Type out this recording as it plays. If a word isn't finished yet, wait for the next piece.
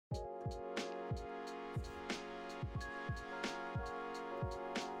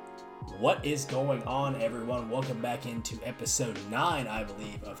What is going on, everyone? Welcome back into episode 9, I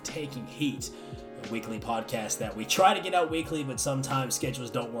believe, of Taking Heat, a weekly podcast that we try to get out weekly, but sometimes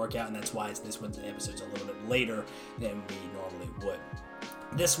schedules don't work out, and that's why this one's episode's a little bit later than we normally would.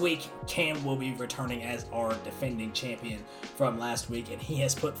 This week, Cam will be returning as our defending champion from last week, and he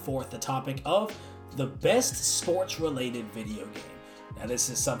has put forth the topic of the best sports-related video game. Now, this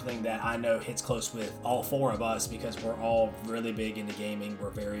is something that I know hits close with all four of us because we're all really big into gaming.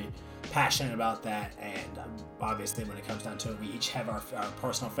 We're very passionate about that, and obviously when it comes down to it, we each have our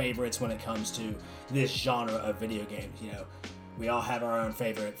personal favorites when it comes to this genre of video games. You know, we all have our own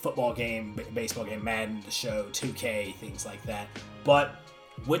favorite football game, baseball game, Madden, the show, 2K, things like that. But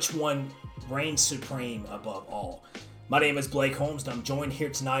which one reigns supreme above all? My name is Blake Holmes, and I'm joined here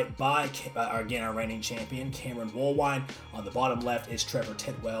tonight by, again, our reigning champion, Cameron Woolwine. On the bottom left is Trevor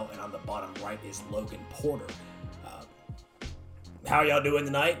Tidwell, and on the bottom right is Logan Porter. How are y'all doing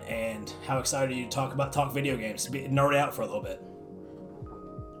tonight, and how excited are you to talk video games, nerd out for a little bit?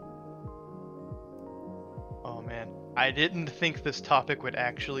 Oh man, I didn't think this topic would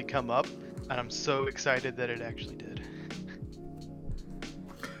actually come up, and I'm so excited that it actually did.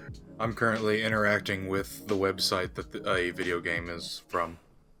 I'm currently interacting with the website that a video game is from.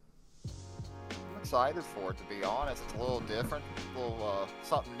 I'm excited for it, to be honest. It's a little different, a little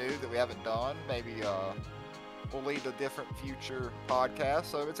something new that we haven't done. Maybe will lead to different future podcasts.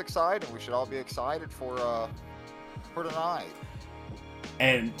 So it's exciting. We should all be excited for tonight.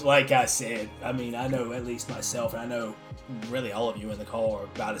 And like I said, I mean, I know at least myself, and I know really all of you in the call are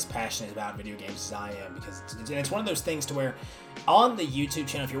about as passionate about video games as I am, because it's one of those things to where on the YouTube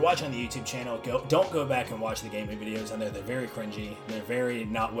channel, if you're watching on the YouTube channel, don't go back and watch the gaming videos. I know they're very cringy, they're very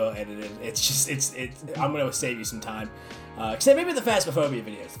not well edited. It's just I'm going to save you some time, except maybe the Phasmophobia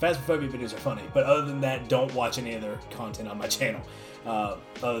videos. The Phasmophobia videos are funny, but other than that, don't watch any other content on my channel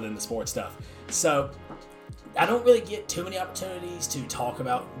other than the sports stuff. So I don't really get too many opportunities to talk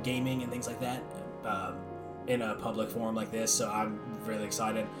about gaming and things like that in a public forum like this, so I'm really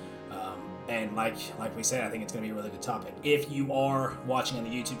excited. And like we said, I think it's going to be a really good topic. If you are watching on the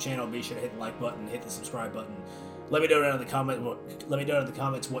YouTube channel, be sure to hit the like button, hit the subscribe button. Let me know down in the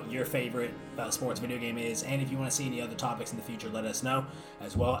comments what your favorite sports video game is, and if you want to see any other topics in the future, let us know.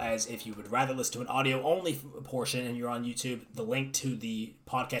 As well as if you would rather listen to an audio-only portion and you're on YouTube, the link to the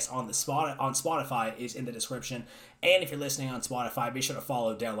podcast on Spotify is in the description. And if you're listening on Spotify, be sure to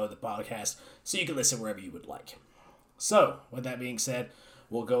download the podcast so you can listen wherever you would like. So, with that being said,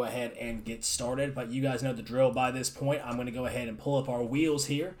 we'll go ahead and get started. But you guys know the drill by this point. I'm going to go ahead and pull up our wheels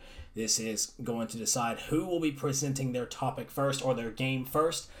here. This is going to decide who will be presenting their topic first or their game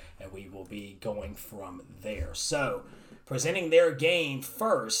first, and we will be going from there. So, presenting their game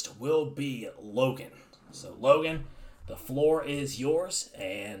first will be Logan. So, Logan, the floor is yours,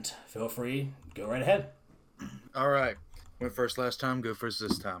 and feel free, go right ahead. All right, went first last time. Go first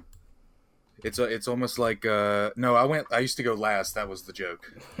this time. It's almost like no, I used to go last. That was the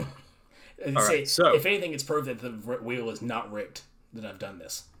joke. All right, so if anything, it's proved that the wheel is not rigged. That I've done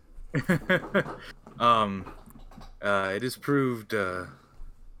this. It is proved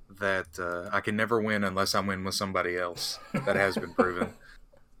that I can never win unless I win with somebody else. That has been proven.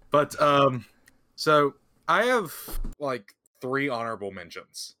 But so I have like 3 honorable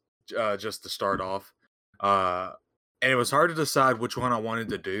mentions just to start off. And it was hard to decide which one I wanted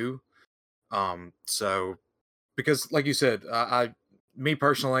to do. So because like you said, me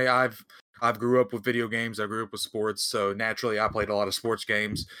personally, I've grew up with video games. I grew up with sports, so naturally I played a lot of sports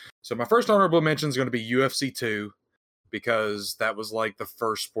games. So my first honorable mention is going to be UFC 2, because that was like the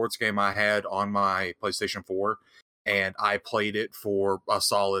first sports game I had on my PlayStation 4, and I played it for a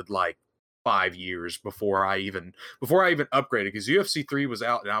solid like 5 years before I even upgraded, because UFC 3 was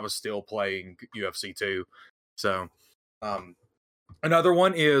out and I was still playing UFC 2. So another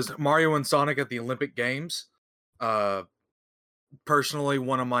one is Mario and Sonic at the Olympic Games. Personally,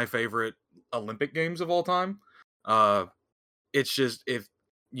 one of my favorite Olympic games of all time. It's just, if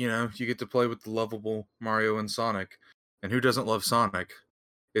you get to play with the lovable Mario and Sonic, and who doesn't love Sonic?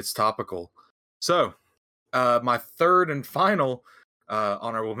 It's topical. So my third and final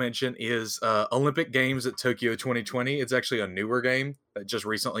honorable mention is Olympic Games at Tokyo 2020. It's actually a newer game that just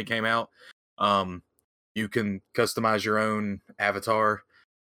recently came out. You can customize your own avatar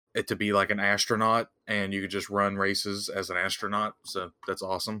it to be like an astronaut, and you could just run races as an astronaut. So that's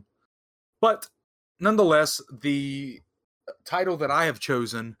awesome. But nonetheless, the title that I have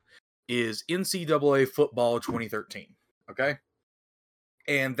chosen is NCAA Football 2013. Okay?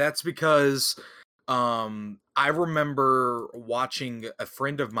 And that's because I remember watching a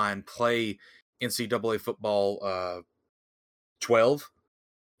friend of mine play NCAA Football 12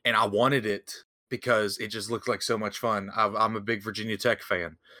 and I wanted it because it just looked like so much fun. I'm a big Virginia Tech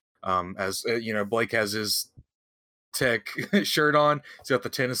fan. As you know, Blake has his Tech shirt on. He's got the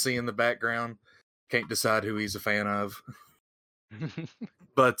Tennessee in the background. Can't decide who he's a fan of.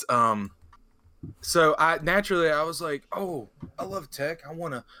 But so I was like, oh, I love Tech. I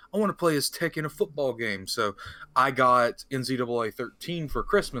wanna play as Tech in a football game. So I got NCAA 13 for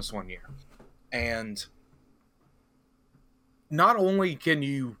Christmas one year, and not only can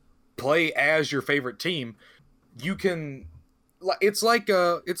you play as your favorite team, you can. It's like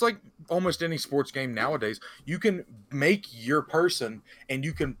almost any sports game nowadays. You can make your person, and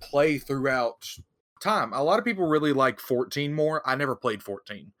you can play throughout time. A lot of people really like 14 more. I never played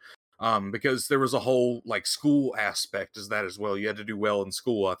 14. Because there was a whole like school aspect as that as well. You had to do well in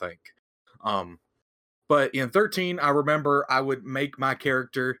school, I think. But in 13, I remember I would make my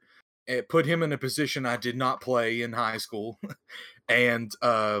character, put him in a position I did not play in high school, and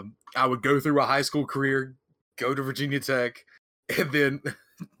I would go through a high school career, go to Virginia Tech, and then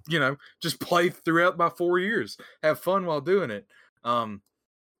just play throughout my 4 years, have fun while doing it.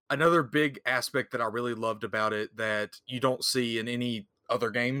 Another big aspect that I really loved about it that you don't see in any other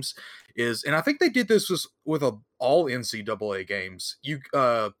games is, and I think they did this with all NCAA games, you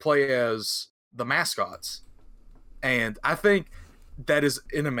play as the mascots, and I think that is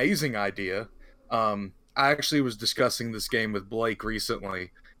an amazing idea. I actually was discussing this game with Blake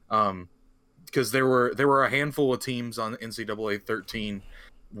recently, because there were a handful of teams on NCAA 13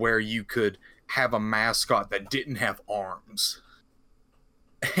 where you could have a mascot that didn't have arms.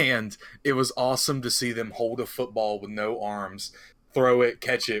 And it was awesome to see them hold a football with no arms, throw it,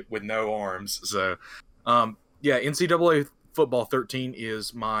 catch it with no arms. So, yeah, NCAA Football 13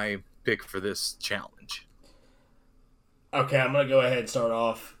 is my pick for this challenge. Okay, I'm going to go ahead and start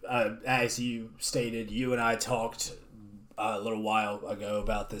off. As you stated, you and I talked a little while ago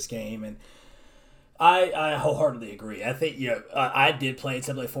about this game, and I wholeheartedly agree. I think, I did play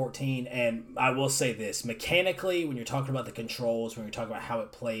NCAA 14, and I will say this. Mechanically, when you're talking about the controls, when you're talking about how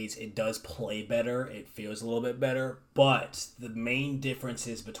it plays, it does play better. It feels a little bit better. But the main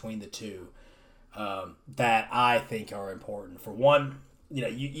differences between the two that I think are important. For one,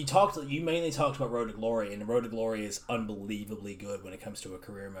 you mainly talked about Road to Glory, and Road to Glory is unbelievably good when it comes to a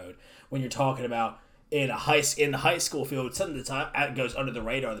career mode. When you're talking about in the high school field, something that goes under the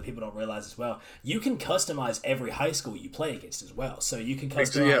radar that people don't realize as well. You can customize every high school you play against as well. So you can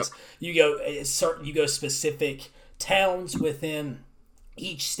customize. Yeah. You go specific towns within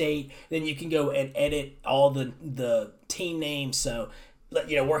each state. Then you can go and edit all the team names. So,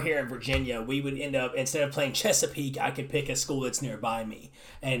 we're here in Virginia. We would end up, instead of playing Chesapeake, I could pick a school that's nearby me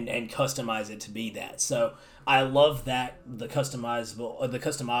and customize it to be that. So I love that, the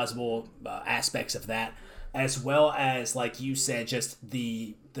customizable aspects of that, as well as, like you said, just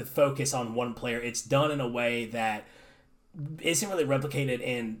the focus on one player. It's done in a way that isn't really replicated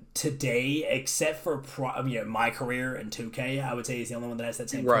in today, except for my career in 2K. I would say is the only one that has that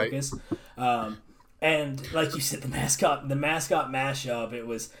same focus. And like you said, the mascot mashup. It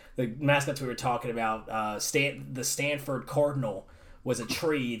was the mascots we were talking about. The Stanford Cardinal was a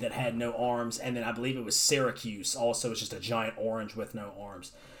tree that had no arms, and then I believe it was Syracuse. Also, was just a giant orange with no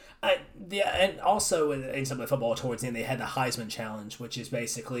arms. And also in some of the football towards the end, they had the Heisman Challenge, which is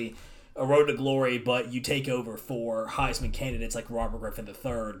basically a road to glory, but you take over for Heisman candidates like Robert Griffin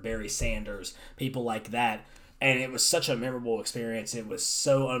III, Barry Sanders, people like that. And it was such a memorable experience. It was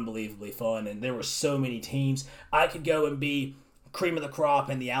so unbelievably fun, and there were so many teams. I could go and be cream of the crop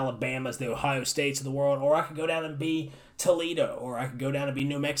in the Alabamas, the Ohio States of the world, or I could go down and be Toledo, or I could go down and be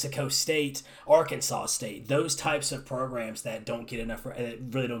New Mexico State, Arkansas State. Those types of programs that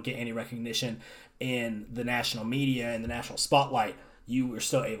really don't get any recognition in the national media and the national spotlight, you were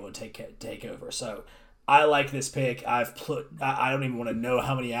still able to take over. So I like this pick. I don't even want to know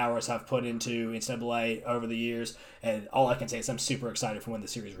how many hours I've put into NCAA over the years, and all I can say is I'm super excited for when the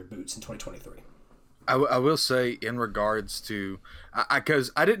series reboots in 2023. I will say, in regards to,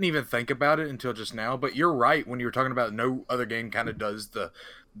 because I didn't even think about it until just now, but you're right when you were talking about no other game kind of does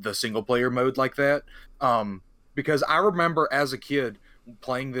the single player mode like that. Because I remember as a kid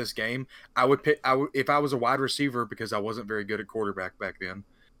playing this game, if I was a wide receiver, because I wasn't very good at quarterback back then,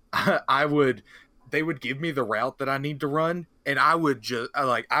 they would give me the route that I need to run, and I would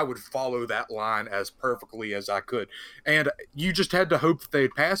follow that line as perfectly as I could, and you just had to hope that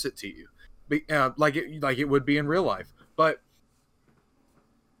they'd pass it to you, like it would be in real life. But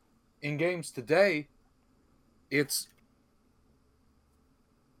in games today, it's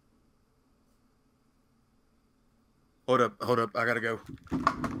hold up, I gotta go.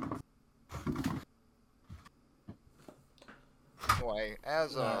 anyway,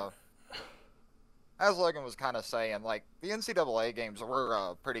 as Logan was kind of saying, like, the NCAA games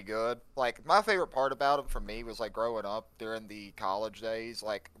were pretty good. Like, my favorite part about them for me was, like, growing up during the college days.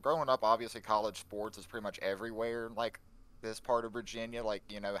 Like, growing up, obviously, college sports is pretty much everywhere. Like, this part of Virginia, like,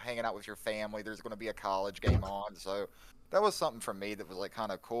 hanging out with your family, there's going to be a college game on. So, that was something for me that was, like,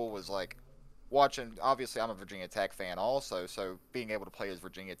 kind of cool, was, like, watching. Obviously, I'm a Virginia Tech fan also, so being able to play as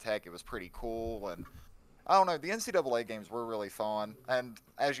Virginia Tech, it was pretty cool. And I don't know. The NCAA games were really fun, and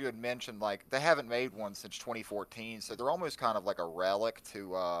as you had mentioned, like they haven't made one since 2014, so they're almost kind of like a relic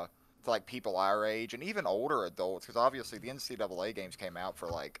to like people our age and even older adults, because obviously the NCAA games came out for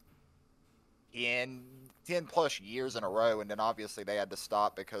like in 10 plus years in a row, and then obviously they had to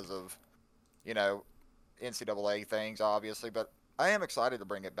stop because of you know NCAA things, obviously. But I am excited to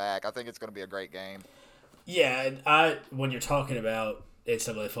bring it back. I think it's going to be a great game. Yeah, and when you're talking about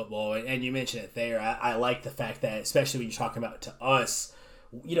NCAA football, and you mentioned it there, I like the fact that, especially when you're talking about to us,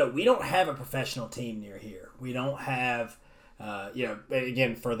 we don't have a professional team near here. We don't have,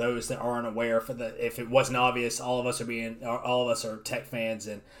 again, for those that aren't aware, if it wasn't obvious, all of us are Tech fans,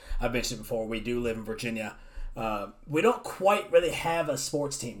 and I've mentioned before, we do live in Virginia. We don't quite really have a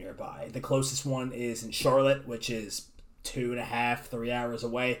sports team nearby. The closest one is in Charlotte, which is 2.5, 3 hours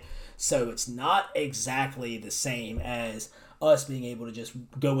away. So it's not exactly the same as us being able to just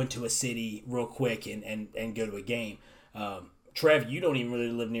go into a city real quick and go to a game. Trev, you don't even really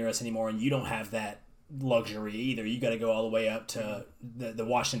live near us anymore, and you don't have that luxury either. You got to go all the way up to the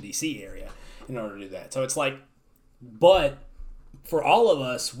Washington, D.C. area in order to do that. So it's like, but for all of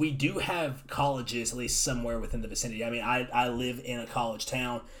us, we do have colleges, at least somewhere within the vicinity. I mean, I live in a college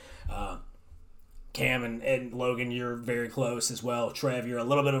town. Cam and Logan, you're very close as well. Trev, you're a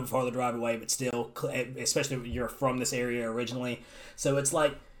little bit of a farther drive away, but still, especially if you're from this area originally. So it's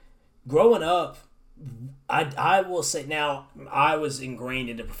like, growing up, I will say, now, I was ingrained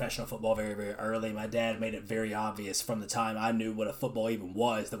into professional football very, very early. My dad made it very obvious from the time I knew what a football even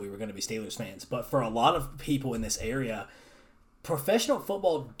was that we were going to be Steelers fans. But for a lot of people in this area, professional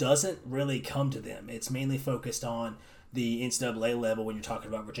football doesn't really come to them. It's mainly focused on the NCAA level when you're talking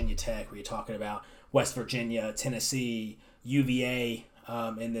about Virginia Tech, when you're talking about West Virginia, Tennessee, UVA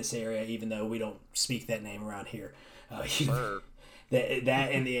in this area, even though we don't speak that name around here. Sure.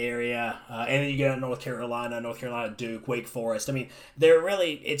 That in the area. And then you get out North Carolina, Duke, Wake Forest. I mean, they're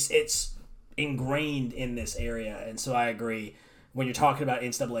really, it's ingrained in this area. And so I agree. When you're talking about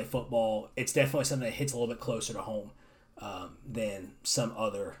NCAA football, it's definitely something that hits a little bit closer to home than some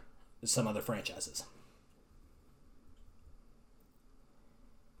other franchises.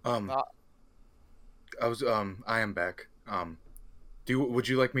 I am back. Would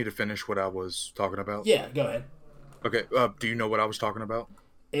you like me to finish what I was talking about? Yeah, go ahead. Okay. Do you know what I was talking about?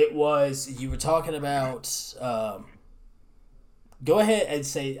 You were talking about. Go ahead and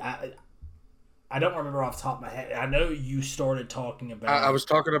say. I don't remember off the top of my head. I know you started talking about. I was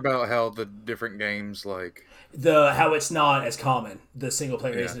talking about how the different games, like how it's not as common. The single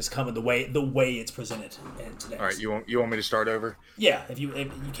player isn't as common the way it's presented today. All right, you want me to start over? Yeah, if you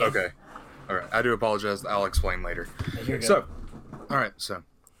can. Okay. All right. I do apologize. I'll explain later. Here you go. So, all right. So,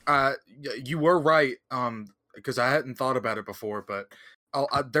 you were right. Because I hadn't thought about it before, but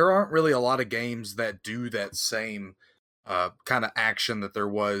there aren't really a lot of games that do that same kind of action that there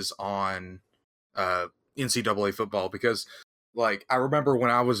was on NCAA football. Because, like, I remember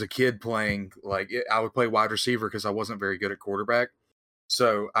when I was a kid playing, I would play wide receiver because I wasn't very good at quarterback.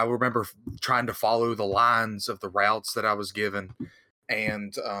 So I remember trying to follow the lines of the routes that I was given,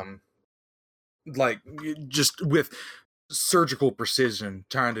 and just with surgical precision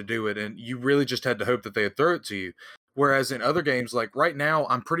trying to do it, and you really just had to hope that they'd throw it to you. Whereas in other games, like right now,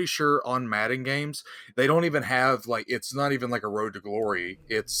 I'm pretty sure on Madden games, they don't even have, it's not even like a road to glory.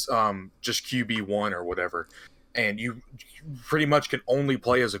 It's just QB1 or whatever. And you pretty much can only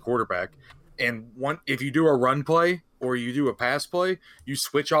play as a quarterback. And if you do a run play or you do a pass play, you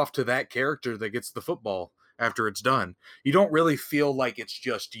switch off to that character that gets the football after it's done. You don't really feel like it's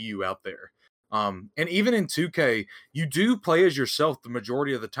just you out there. And even in 2K, you do play as yourself the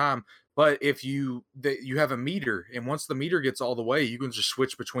majority of the time. But if you have a meter, and once the meter gets all the way, you can just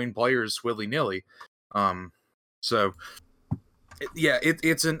switch between players willy-nilly. It's a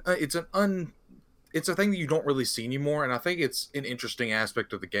thing that you don't really see anymore, and I think it's an interesting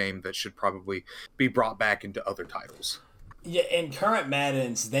aspect of the game that should probably be brought back into other titles. Yeah, in current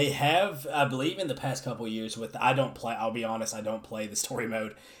Maddens, they have, I believe in the past couple of years I'll be honest, I don't play the story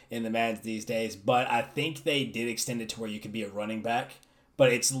mode in the Maddens these days, but I think they did extend it to where you could be a running back,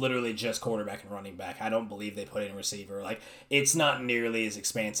 but it's literally just quarterback and running back. I don't believe they put in receiver. It's not nearly as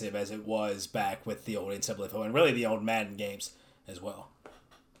expansive as it was back with the old NCAA and really the old Madden games. as well.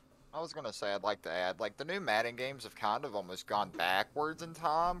 I was gonna say I'd like to add, like, the new Madden games have kind of almost gone backwards in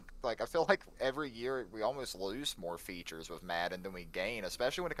time. Like, I feel like every year we almost lose more features with Madden than we gain,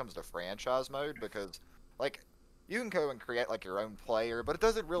 especially when it comes to franchise mode, because, like, you can go and create, like, your own player, but it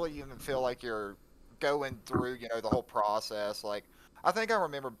doesn't really even feel like you're going through, the whole process. Like, I think I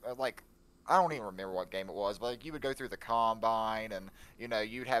remember, like, I don't even remember what game it was, but, like, you would go through the combine and,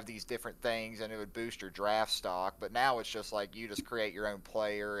 you'd have these different things and it would boost your draft stock, but now it's just like you just create your own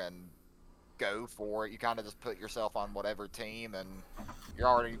player and go for it. You kind of just put yourself on whatever team and you're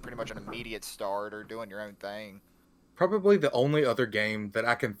already pretty much an immediate starter doing your own thing. Probably the only other game that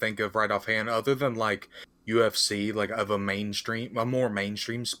I can think of right offhand, other than like UFC, like of a more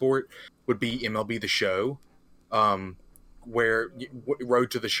mainstream sport, would be MLB The Show, where Road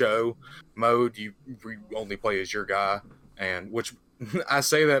to the Show mode, you only play as your guy, and which I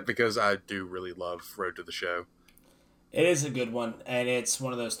say that because I do really love Road to the Show. It is a good one, and it's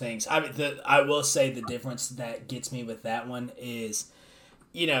one of those things. I mean, I will say the difference that gets me with that one is,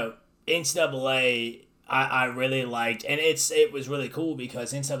 NCAA. I really liked, and it was really cool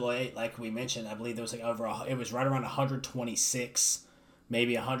because NCAA, like we mentioned, I believe there was it was right around 126,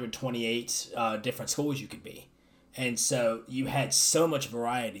 maybe 128 different schools you could be, and so you had so much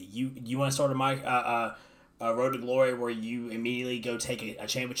variety. You want to start a Road to Glory where you immediately go take a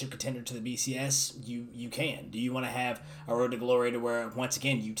championship contender to the BCS, you can. Do you want to have a Road to Glory to where, once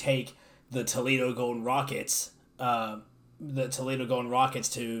again, you take the Toledo Golden Rockets to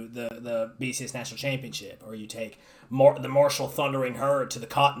the BCS National Championship, or you take the Marshall Thundering Herd to the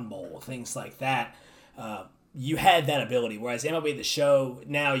Cotton Bowl, things like that. You had that ability, whereas MLB The Show,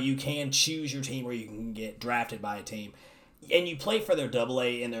 now you can choose your team, or you can get drafted by a team. And you play for their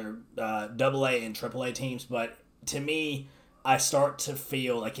AA and their AA and AAA teams, but to me, I start to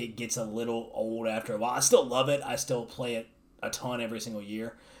feel like it gets a little old after a while. I still love it. I still play it a ton every single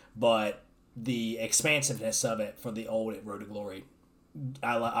year, but the expansiveness of it for the old Road to Glory,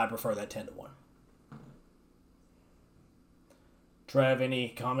 I prefer that 10-1. Trev, any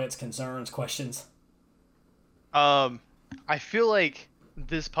comments, concerns, questions? I feel like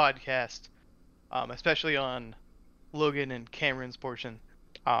this podcast, especially on Logan and Cameron's portion,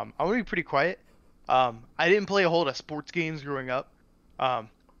 I'm gonna be pretty quiet. I didn't play a whole lot of sports games growing up. I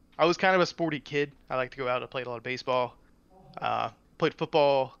was kind of a sporty kid. I like to go out and play a lot of baseball. Played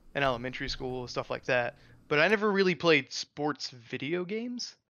football in elementary school, stuff like that. But I never really played sports video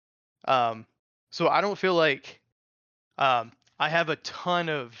games. So I don't feel like I have a ton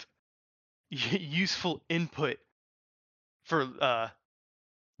of useful input for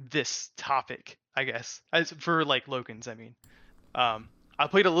this topic, I guess. As for like Logan's, I mean. I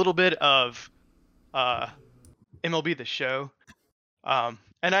played a little bit of MLB The Show. And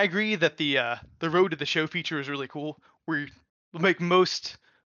I agree that the Road to the Show feature is really cool. Where like most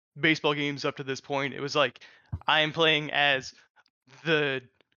baseball games up to this point, it was like I am playing as the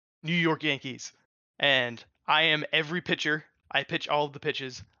New York Yankees, and I am every pitcher. I pitch all of the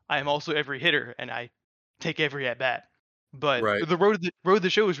pitches. I am also every hitter, and I take every at bat. But Right. the Road to the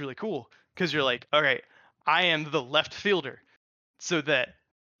Show is really cool because you're like, all right, I am the left fielder, so that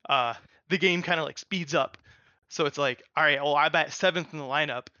the game kind of like speeds up. So it's like, all right, well, I bat seventh in the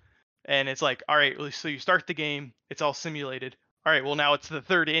lineup, and it's like, all right, so you start the game, it's all simulated. All right, well, now it's the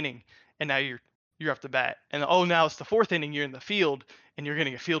third inning, and now you're up to bat, and oh, now it's the fourth inning, you're in the field, and you're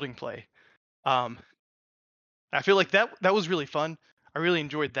getting a fielding play. I feel like that was really fun. I really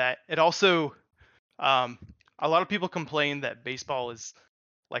enjoyed that. It also, a lot of people complain that baseball is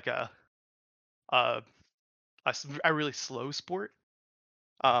like a really slow sport.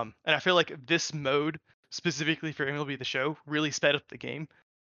 And I feel like this mode specifically for MLB The Show really sped up the game.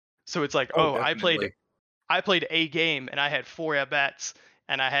 So it's like, Definitely. I played a game and I had 4 at bats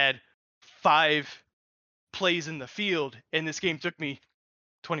and I had 5 plays in the field, and this game took me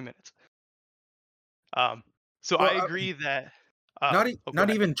 20 minutes. So Well, I agree that not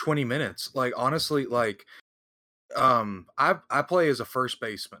even 20 minutes. Like, honestly, like, I play as a first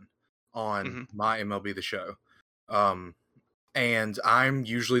baseman on my MLB The Show. And I'm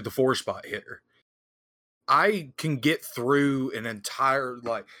usually the 4-spot hitter. I can get through an entire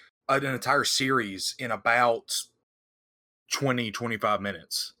series in about 20-25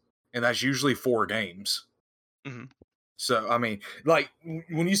 minutes, and that's usually 4 games. Mm-hmm. So I mean, like,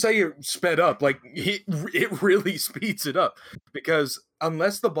 when you say it sped up, like, it really speeds it up, because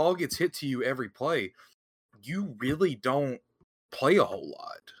unless the ball gets hit to you every play, you really don't play a whole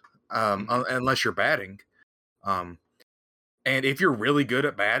lot, unless you're batting. And if you're really good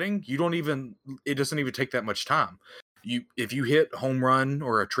at batting, it doesn't even take that much time. If you hit home run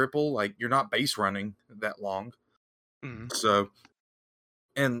or a triple, like, you're not base running that long. Mhm. So,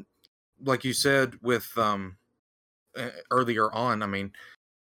 and like you said with earlier on, I mean,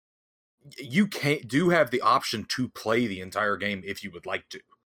 you do have the option to play the entire game if you would like to.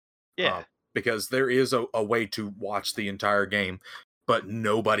 Yeah. Because there is a way to watch the entire game, but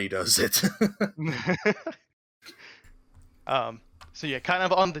nobody does it. Um, so yeah, kind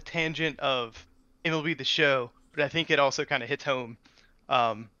of on the tangent of MLB The Show, but I think it also kind of hits home.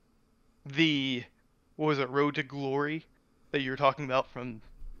 Um, the what was it, Road to Glory that you were talking about from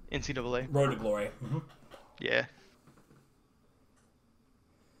NCAA? Road to Glory. Yeah.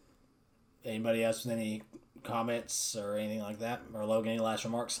 Anybody else with any comments or anything like that? Or Logan, any last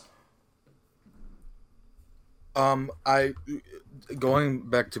remarks? I going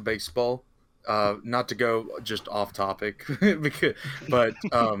back to baseball, not to go just off topic, but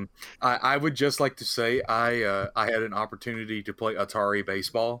I would just like to say I had an opportunity to play Atari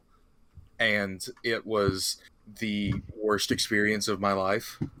baseball, and it was the worst experience of my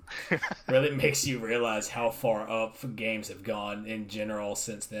life. Really makes you realize how far up games have gone in general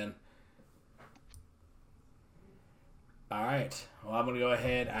since then. All right. Well, I'm going to go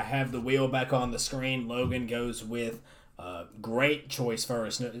ahead. I have the wheel back on the screen. Logan goes with great choice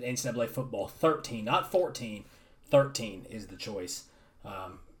first. NCAA football 13, not 14. 13 is the choice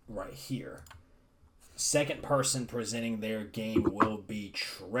right here. Second person presenting their game will be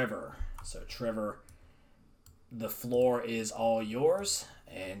Trevor. So, Trevor, the floor is all yours,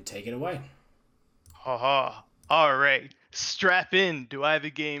 and take it away. Haha. All right. Strap in. Do I have a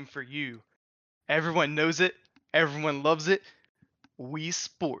game for you? Everyone knows it. Everyone loves it. Wii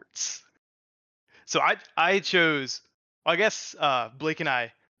Sports. So I chose. I guess Blake and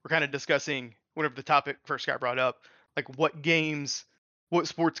I were kind of discussing whenever the topic first got brought up, like what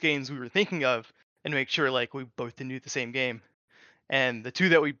sports games we were thinking of, and make sure like we both knew the same game. And the two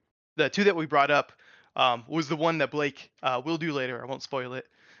that we brought up was the one that Blake will do later. I won't spoil it.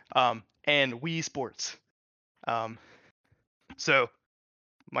 And Wii Sports. Um, so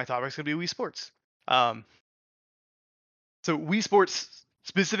my topic's gonna be Wii Sports. Um, so Wii Sports,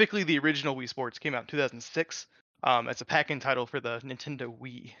 specifically the original Wii Sports, came out in 2006. It's a pack-in title for the Nintendo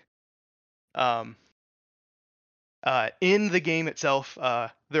Wii. In the game itself,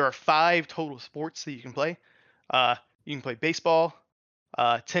 there are 5 total sports that you can play. You can play baseball,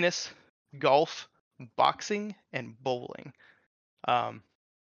 tennis, golf, boxing, and bowling.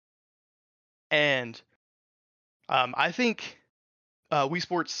 And I think Wii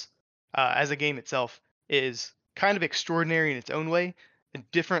Sports, as a game itself, is kind of extraordinary in its own way, and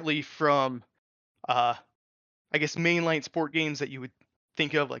differently from, I guess, mainline sport games that you would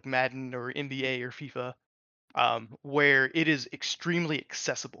think of, like Madden or NBA or FIFA, where it is extremely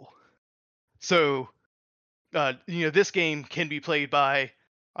accessible. So, this game can be played by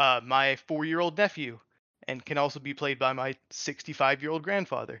my 4-year-old nephew, and can also be played by my 65-year-old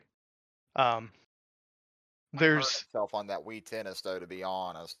grandfather. There's Itself on that Wii Tennis, though, to be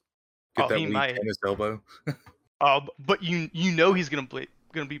honest. Get oh, that he Wii might. tennis elbow. But you know he's gonna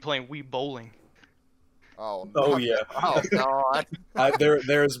be playing Wii bowling. Oh, Oh yeah. oh God.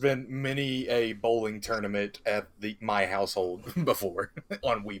 There's been many a bowling tournament at my household before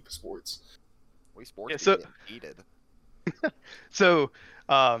on Wii Sports. Wii Sports Yeah, so- getting heated. So,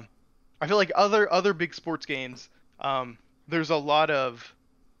 I feel like other big sports games, there's a lot of,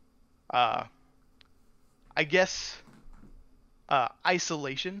 I guess,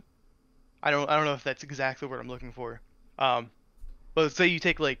 isolation. I don't know if that's exactly what I'm looking for. But let's say you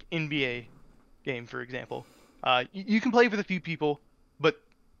take like NBA game for example. You can play with a few people, but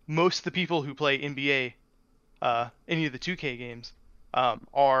most of the people who play NBA, any of the 2K games,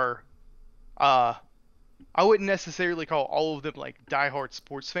 are, I wouldn't necessarily call all of them like diehard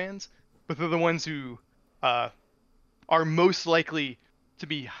sports fans, but they're the ones who are most likely to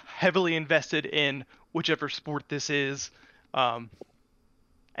be heavily invested in whichever sport this is,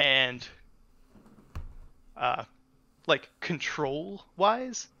 and like control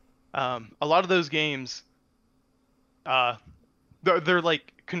wise, a lot of those games, they're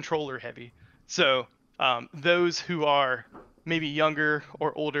like controller heavy. So those who are maybe younger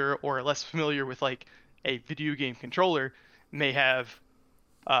or older or less familiar with like a video game controller may have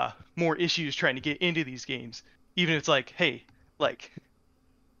more issues trying to get into these games. Even if it's like, hey, like,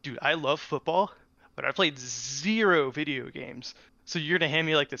 dude, I love football, but I played 0 video games. So you're gonna hand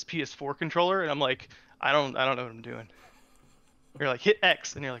me like this PS4 controller, and I'm like, I don't know what I'm doing. You're like, hit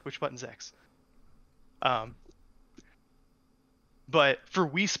X, and you're like, which button's X? But for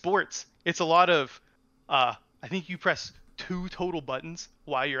Wii Sports, it's a lot of, I think you press 2 total buttons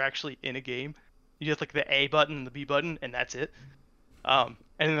while you're actually in a game. You have like the A button and the B button, and that's it. And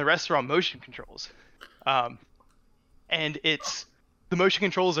then the rest are on motion controls. and the motion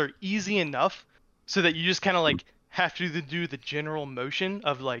controls are easy enough so that you just kind of like have to do the general motion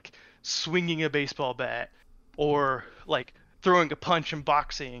of like swinging a baseball bat or like throwing a punch in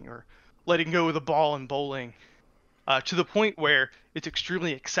boxing or letting go of the ball in bowling, to the point where it's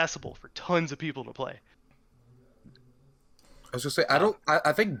extremely accessible for tons of people to play. I was gonna say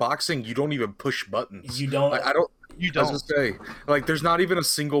I think boxing you don't even push buttons. You don't. Like, I don't. You I was don't. gonna say like there's not even a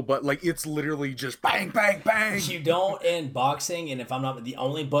single button. Like it's literally just bang bang bang. You don't in boxing, and if I'm not, the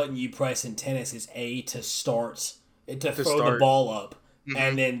only button you press in tennis is A to throw the ball up,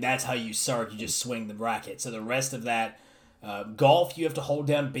 and then that's how you start. You just swing the racket. So the rest of that, golf, you have to hold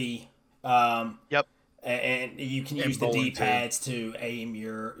down B. Yep. And you can use the D-pads to aim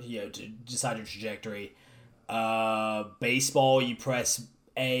to decide your trajectory. Baseball, you press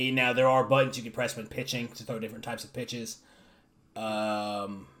A. Now there are buttons you can press when pitching to throw different types of pitches.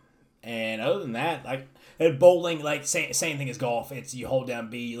 And other than that, like at bowling, like same thing as golf. It's you hold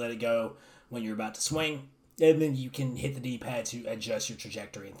down B, you let it go when you're about to swing, and then you can hit the D-pad to adjust your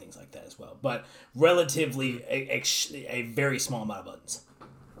trajectory and things like that as well. But relatively a very small amount of buttons.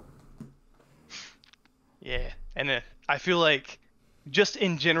 Yeah, and I feel like just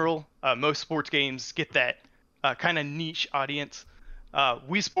in general, most sports games get that kind of niche audience.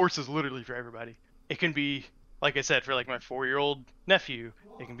 Wii Sports is literally for everybody. It can be, like I said, for like my 4-year-old nephew.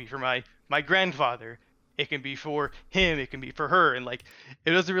 It can be for my grandfather. It can be for him. It can be for her. And like, it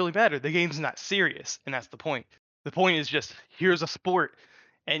doesn't really matter. The game's not serious, and that's the point. The point is just, here's a sport,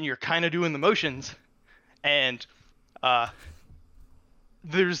 and you're kind of doing the motions, and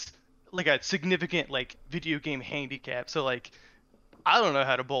there's like a significant like video game handicap. So like, I don't know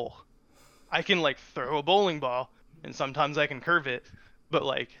how to bowl. I can like throw a bowling ball, and sometimes I can curve it, but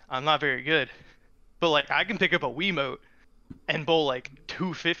like I'm not very good. But like I can pick up a Wiimote and bowl like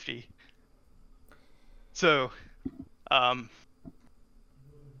 250. So, I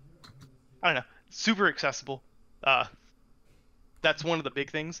don't know, super accessible. That's one of the big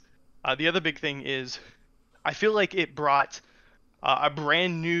things. The other big thing is, I feel like it brought a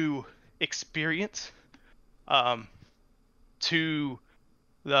brand new experience to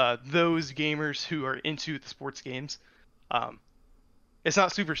those gamers who are into the sports games. It's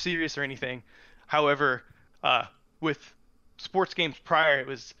not super serious or anything. However, with sports games prior, it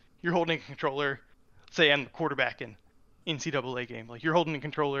was you're holding a controller. Say I'm the quarterback in NCAA game. Like you're holding a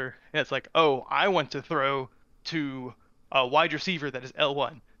controller, and it's like, oh, I want to throw to a wide receiver that is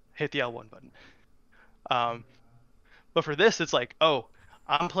L1. Hit the L1 button. But for this, it's like, oh,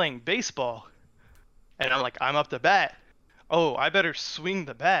 I'm playing baseball, and I'm up to bat. Oh, I better swing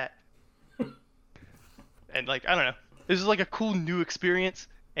the bat. And like, I don't know. This is like a cool new experience.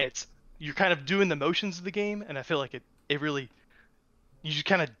 You're kind of doing the motions of the game, and I feel like it really, you just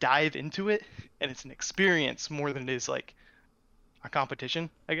kind of dive into it, and it's an experience more than it is like a competition,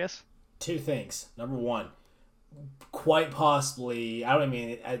 I guess. Two things. Number one, quite possibly,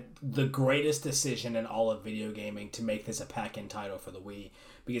 the greatest decision in all of video gaming to make this a pack-in title for the Wii,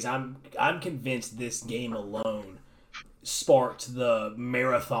 because I'm convinced this game alone sparked the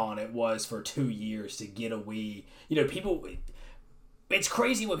marathon it was for 2 years to get a Wii. People, it's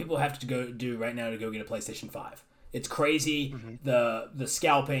crazy what people have to go do right now to go get a PlayStation 5. It's crazy, the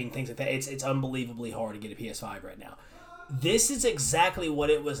scalping, things like that. It's unbelievably hard to get a PS5 right now. This is exactly what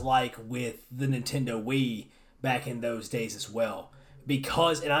it was like with the Nintendo Wii back in those days as well.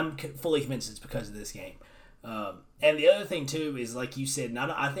 And I'm fully convinced it's because of this game. And the other thing too is, like you said,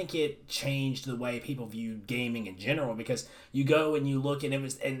 I think it changed the way people viewed gaming in general, because you go and you look and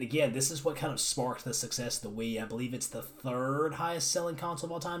and again, this is what kind of sparked the success of the Wii. I believe it's the third highest selling console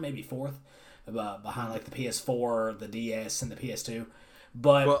of all time, maybe fourth, behind like the PS4, the DS, and the PS2.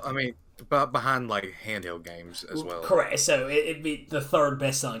 But well, I mean, behind like handheld games as well. Correct. So it'd be the third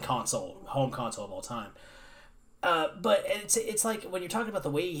best selling home console of all time. But it's like when you're talking about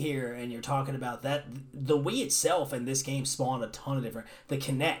the Wii here, and you're talking about that, the Wii itself and this game spawned a ton of different. The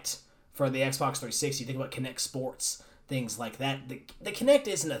Kinect for the Xbox 360. You think about Kinect Sports, things like that. The Kinect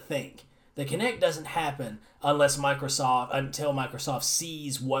isn't a thing. The Kinect doesn't happen until Microsoft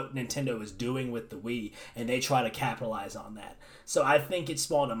sees what Nintendo is doing with the Wii, and they try to capitalize on that. So I think it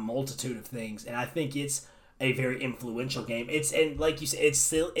spawned a multitude of things, and I think it's a very influential game. And like you said, it's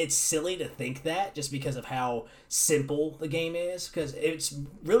silly to think that just because of how simple the game is, because it's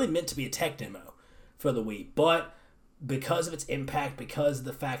really meant to be a tech demo for the Wii. But because of its impact, because of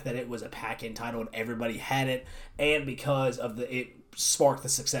the fact that it was a pack-in title and everybody had it, and because of it sparked the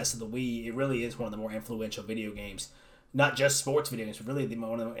success of the Wii, it really is one of the more influential video games. Not just sports video games, but really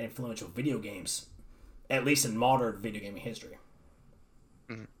one of the more influential video games, at least in modern video gaming history.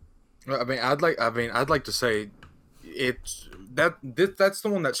 Mm-hmm. I'd like to say that's the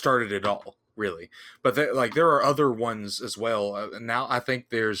one that started it all, really. But there are other ones as well. Now I think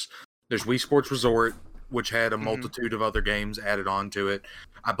there's Wii Sports Resort, which had a multitude of other games added onto it.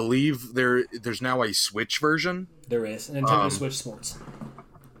 I believe there's now a Switch version. There is Nintendo Switch Sports.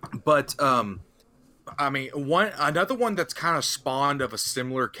 But I mean, another one that's kind of spawned of a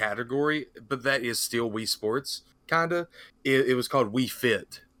similar category, but that is still Wii Sports, kind of. It was called Wii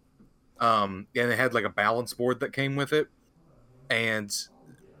Fit, and it had like a balance board that came with it, and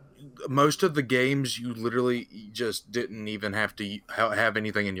most of the games you literally just didn't even have to have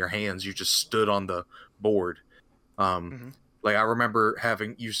anything in your hands. You just stood on the board. Like I remember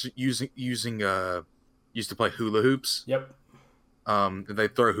using used to play hula hoops. Yep. They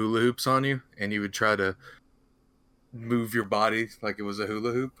throw hula hoops on you, and you would try to move your body like it was a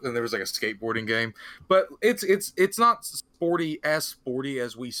hula hoop. And there was like a skateboarding game, but it's not sporty as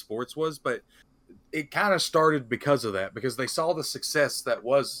Wii Sports was, but it kind of started because of that, because they saw the success that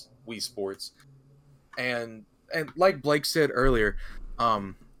was Wii Sports, and like Blake said earlier,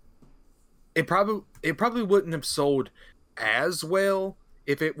 it probably wouldn't have sold as well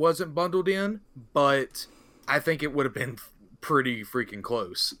if it wasn't bundled in, but I think it would have been pretty freaking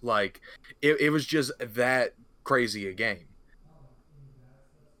close. Like it was just that crazy a game.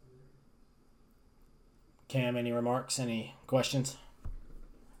 Cam, any remarks? Any questions?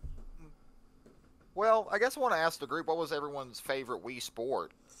 Well, I guess I want to ask the group, what was everyone's favorite Wii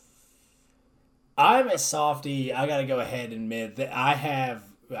sport? I'm a softie. I got to go ahead and admit that I have,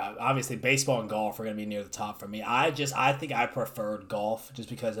 obviously baseball and golf are going to be near the top for me. I think I preferred golf just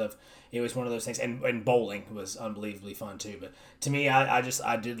because of, it was one of those things, and bowling was unbelievably fun too. But to me, I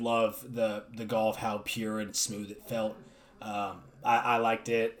did love the golf, how pure and smooth it felt. I liked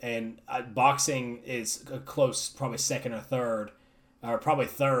it, and boxing is a close, probably second or third, or probably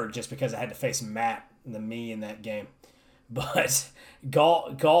third, just because I had to face Matt, me in that game. But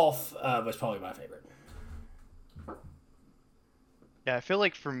golf was probably my favorite. Yeah, I feel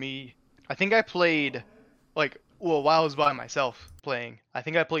like for me, I think I played, while I was by myself playing, I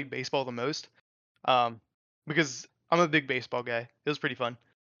think I played baseball the most, because I'm a big baseball guy. It was pretty fun.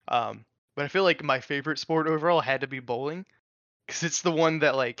 But I feel like my favorite sport overall had to be bowling, because it's the one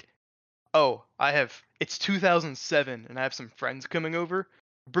that it's 2007 and I have some friends coming over.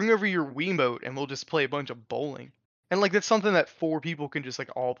 Bring over your Wiimote and we'll just play a bunch of bowling. And that's something that 4 people can just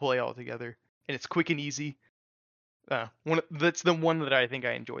all play all together, and it's quick and easy. That's the one that I think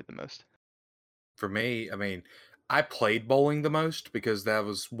I enjoyed the most. For me, I mean, I played bowling the most because that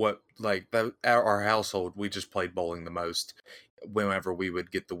was what our household, we just played bowling the most whenever we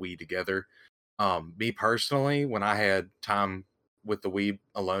would get the Wii together. Me personally, when I had time with the Wii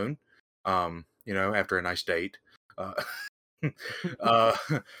alone, after a nice date, but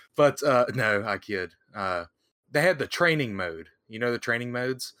no, I kid. They had the training mode. The training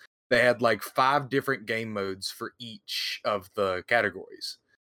modes? They had 5 different game modes for each of the categories.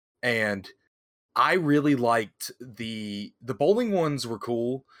 And I really liked the bowling ones were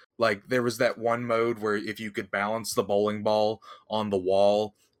cool. There was that one mode where if you could balance the bowling ball on the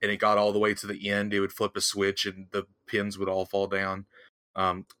wall and it got all the way to the end, it would flip a switch and the pins would all fall down.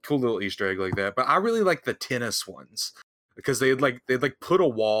 Cool little Easter egg like that. But I really like the tennis ones, because they'd put a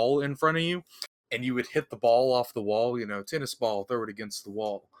wall in front of you and you would hit the ball off the wall, tennis ball, throw it against the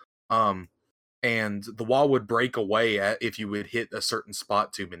wall. And the wall would break away if you would hit a certain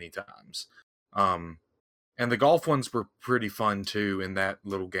spot too many times. And the golf ones were pretty fun too, in that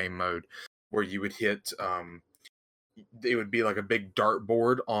little game mode where you would hit, it would be like a big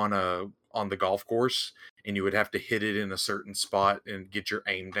dartboard on the golf course, and you would have to hit it in a certain spot and get your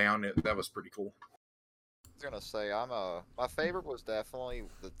aim down. That was pretty cool. I was gonna say my favorite was definitely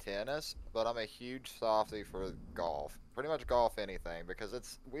the tennis, but I'm a huge softie for golf. Pretty much golf anything,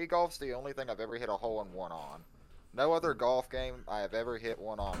 because Wii Golf's the only thing I've ever hit a hole-in-one on. No other golf game I have ever hit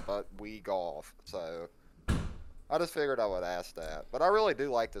one on but Wii Golf. So I just figured I would ask that. But I really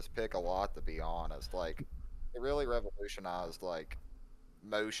do like this pick a lot, to be honest. It really revolutionized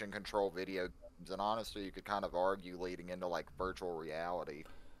motion control video games, and honestly you could kind of argue leading into virtual reality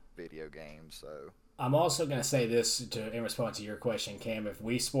video games. So I'm also going to say this in response to your question, Cam. If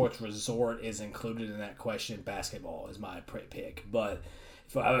Wii Sports Resort is included in that question, basketball is my pick. But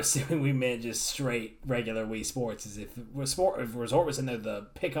if I was assuming we meant just straight regular Wii Sports, if Resort was in there, the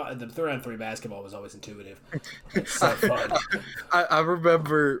 3-on-3 basketball was always intuitive. It's so fun. I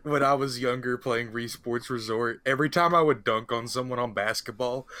remember when I was younger playing Wii Sports Resort, every time I would dunk on someone on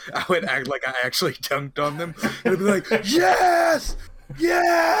basketball, I would act like I actually dunked on them. And I'd be like, yes!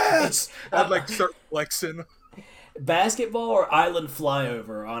 Yes! I'd start flexing. Basketball or Island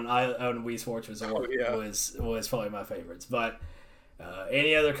Flyover on Wii Sports Resort yeah. was probably my favorites. But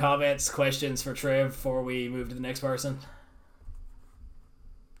any other comments, questions for Trev before we move to the next person?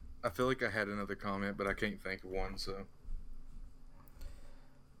 I feel like I had another comment, but I can't think of one. So,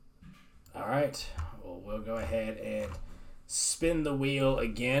 all right. Well, we'll go ahead and spin the wheel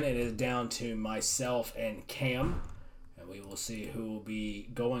again. It is down to myself and Cam, and we will see who will be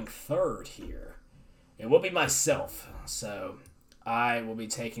going third here. It will be myself, so I will be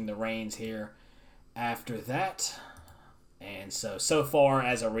taking the reins here after that. And so far,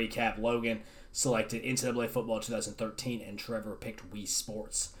 as a recap, Logan selected NCAA Football 2013, and Trevor picked Wii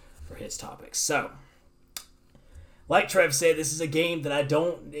Sports for his topics. So, like Trev said, this is a game that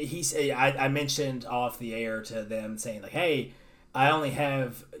I mentioned off the air to them saying, like, hey, I only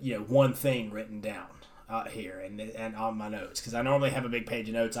have one thing written down here and on my notes, because I normally have a big page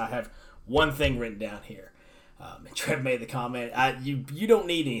of notes. I have one thing written down here. And Trev made the comment, you don't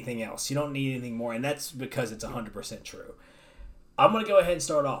need anything else. You don't need anything more, and that's because it's 100% true. I'm going to go ahead and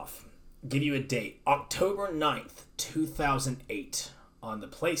start off. Give you a date. October 9th, 2008, on the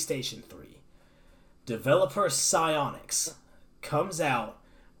PlayStation 3. Developer Psyonix comes out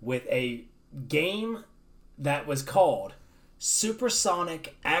with a game that was called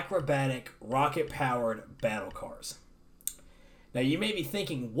Supersonic Acrobatic Rocket-Powered Battle Cars. Now, you may be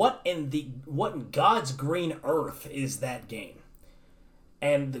thinking, what in God's green earth is that game?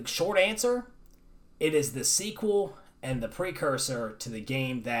 And the short answer, it is the sequel and the precursor to the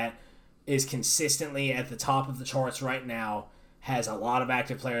game that is consistently at the top of the charts right now, has a lot of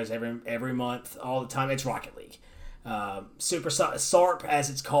active players every month, all the time. It's Rocket League. SARP, as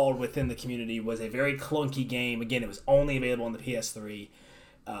it's called within the community, was a very clunky game. Again, it was only available on the PS3.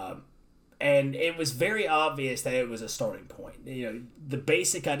 And it was very obvious that it was a starting point. The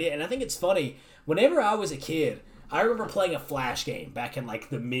basic idea. And I think it's funny, whenever I was a kid, I remember playing a Flash game back in like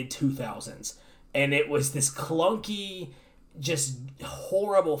the mid-2000s. And it was this clunky, just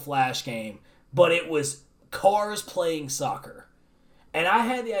horrible Flash game. But it was cars playing soccer. And I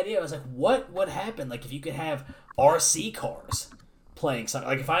had the idea, I was like, what would happen? Like, if you could have RC cars playing soccer.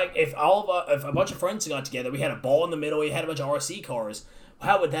 Like, if a bunch of friends got together, we had a ball in the middle, we had a bunch of RC cars,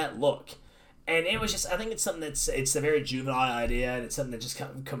 how would that look? And it was just, I think it's something it's a very juvenile idea, and it's something that just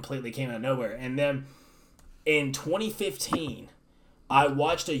completely came out of nowhere. And then in 2015, I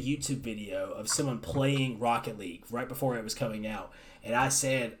watched a YouTube video of someone playing Rocket League right before it was coming out. And I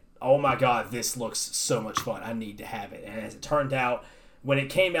said, oh my God, this looks so much fun. I need to have it. And as it turned out, when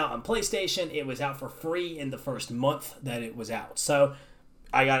it came out on PlayStation, it was out for free in the first month that it was out. So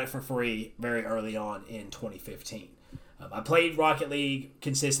I got it for free very early on in 2015. I played Rocket League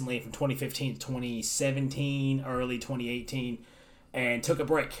consistently from 2015 to 2017, early 2018, and took a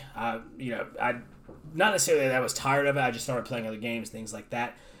break. I not necessarily that I was tired of it. I just started playing other games, things like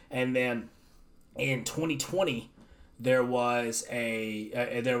that. And then in 2020, there was an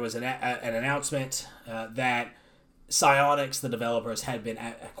announcement that Psyonix, the developers, had been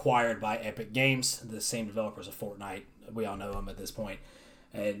acquired by Epic Games, the same developers of Fortnite. We all know them at this point.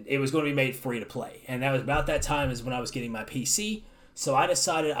 And it was going to be made free to play. And that was about that time as when I was getting my PC. So I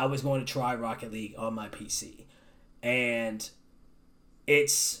decided I was going to try Rocket League on my PC. And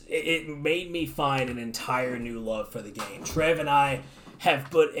it made me find an entire new love for the game. Trev and I have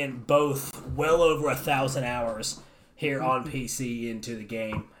put in both well over 1,000 hours here on PC into the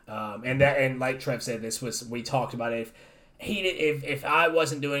game. And like Trev said, we talked about it. If I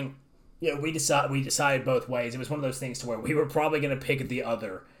wasn't doing, we decided both ways. It was one of those things to where we were probably going to pick the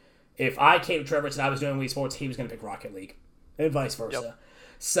other. If I came to Trevor and said I was doing Wii Sports, he was going to pick Rocket League, and vice versa. Yep.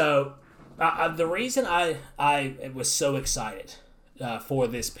 So the reason I was so excited for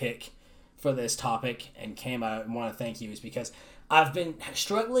this pick, for this topic, and Cam, I want to thank you, is because I've been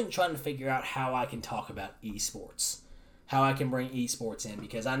struggling trying to figure out how I can talk about esports, how I can bring esports in,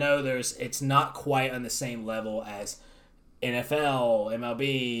 because I know it's not quite on the same level as NFL,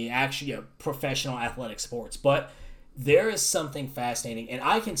 MLB, actually professional athletic sports, but there is something fascinating. And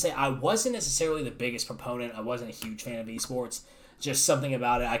I can say I wasn't necessarily the biggest proponent. I wasn't a huge fan of esports. Just something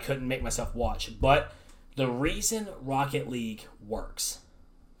about it I couldn't make myself watch. But the reason Rocket League works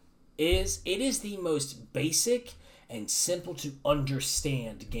is it is the most basic and simple to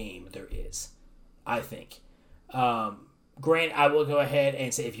understand game there is, I think. Grant, I will go ahead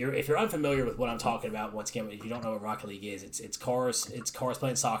and say if you're unfamiliar with what I'm talking about, once again, if you don't know what Rocket League is, it's cars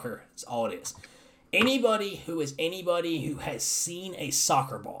playing soccer. It's all it is. Anybody who has seen a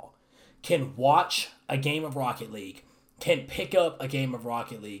soccer ball can watch a game of Rocket League, can pick up a game of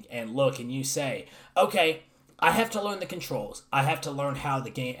Rocket League and look, and you say, okay, I have to learn the controls. I have to learn how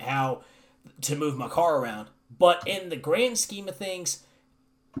to move my car around. But in the grand scheme of things,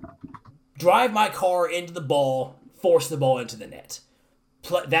 drive my car into the ball, force the ball into the net.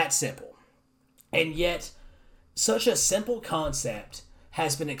 That simple. And yet, such a simple concept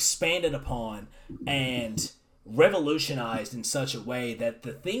has been expanded upon and revolutionized in such a way that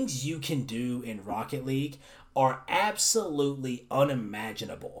the things you can do in Rocket League are absolutely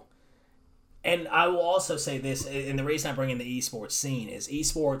unimaginable. And I will also say this, and the reason I bring in the esports scene is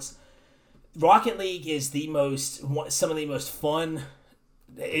esports. Rocket League is one of the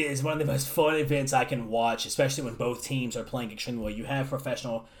most fun events I can watch, especially when both teams are playing extremely well. You have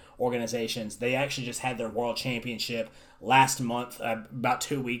professional organizations. They actually just had their world championship last month, about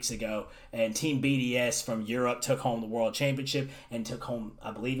 2 weeks ago, and Team BDS from Europe took home the world championship and took home, I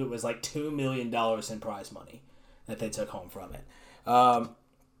believe it was like $2 million in prize money that they took home from it.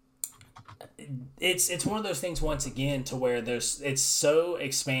 It's one of those things once again to where it's so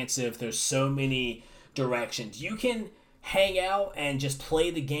expansive. There's so many directions. You can hang out and just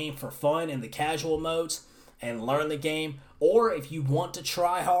play the game for fun in the casual modes and learn the game. Or if you want to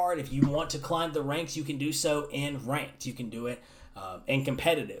try hard, if you want to climb the ranks, you can do so in ranked. You can do it in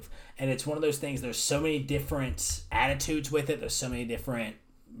competitive. And it's one of those things, there's so many different attitudes with it. There's so many different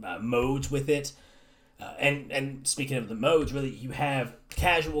modes with it. And speaking of the modes, really, you have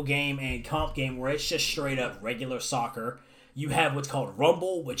casual game and comp game where it's just straight up regular soccer. You have what's called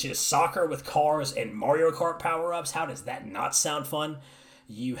Rumble, which is soccer with cars and Mario Kart power-ups. How does that not sound fun?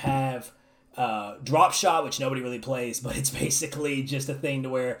 You have Drop Shot, which nobody really plays, but it's basically just a thing to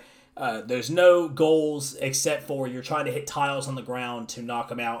where there's no goals except for you're trying to hit tiles on the ground to knock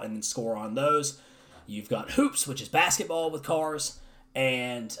them out and then score on those. You've got Hoops, which is basketball with cars,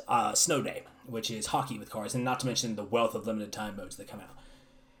 and Snow Day, which is hockey with cars, and not to mention the wealth of limited time modes that come out.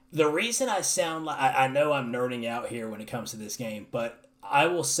 The reason I sound like I know I'm nerding out here when it comes to this game, but I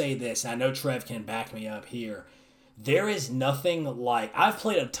will say this, and I know Trev can back me up here. There is nothing like, I've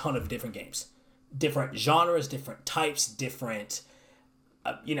played a ton of different games, different genres, different types, different,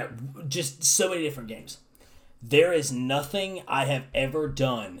 just so many different games. There is nothing I have ever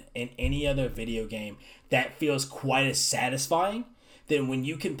done in any other video game that feels quite as satisfying than when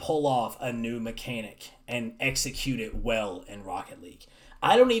you can pull off a new mechanic and execute it well in Rocket League.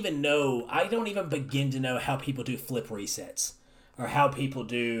 I don't even begin to know how people do flip resets or how people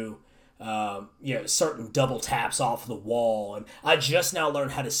do certain double taps off the wall. And I just now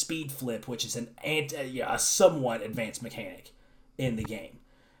learned how to speed flip, which is a somewhat advanced mechanic in the game.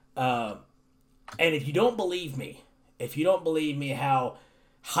 And if you don't believe me how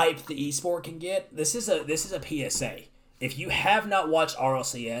hyped the esport can get, this is a PSA. If you have not watched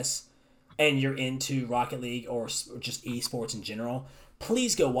RLCS and you're into Rocket League or just esports in general,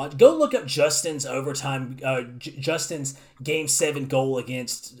 please go watch. Go look up Justin's Justin's Game 7 goal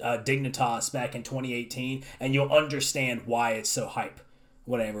against Dignitas back in 2018, and you'll understand why it's so hype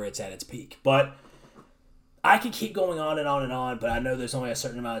whenever it's at its peak. But I could keep going on and on and on, but I know there's only a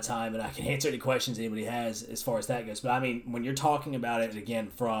certain amount of time, and I can answer any questions anybody has as far as that goes. But I mean, when you're talking about it, again,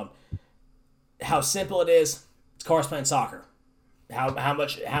 from how simple it is, it's cars playing soccer. How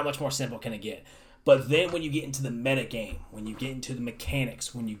much more simple can it get? But then when you get into the meta game, when you get into the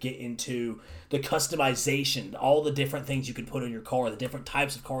mechanics, when you get into the customization, all the different things you can put on your car, the different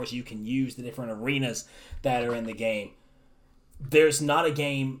types of cars you can use, the different arenas that are in the game, there's not a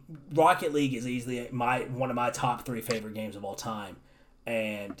game. Rocket League is easily one of my top 3 favorite games of all time,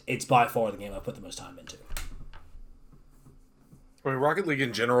 and it's by far the game I put the most time into. I mean, Rocket League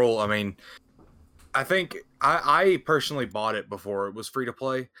in general, I mean, I think I personally bought it before it was free to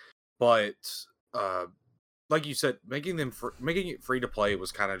play, but like you said, making it free to play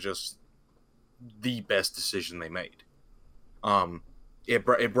was kind of just the best decision they made.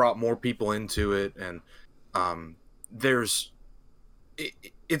 It brought more people into it, and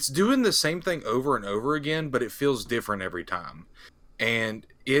it's doing the same thing over and over again, but it feels different every time, and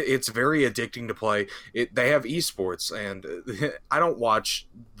it's very addicting to play. They have esports, and I don't watch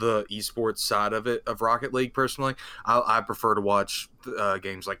the esports side of Rocket League personally. I prefer to watch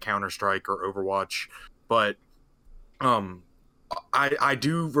games like Counter-Strike or Overwatch, but I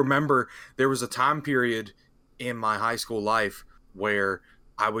do remember there was a time period in my high school life where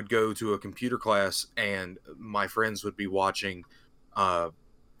I would go to a computer class and my friends would be watching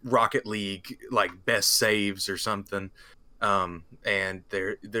Rocket League, like best saves or something. And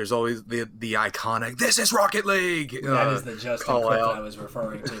there's always the iconic "This is Rocket League." That is the Justin clip that I was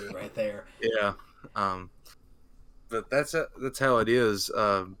referring to right there. Yeah. But that's how it is.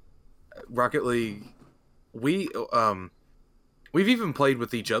 Rocket League. We've even played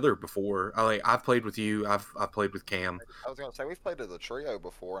with each other before. I've played with you. I've played with Cam. I was gonna say we've played as a trio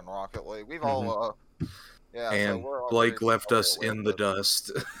before in Rocket League. We've all Yeah, so and we're all very Blake left familiar us with in the it.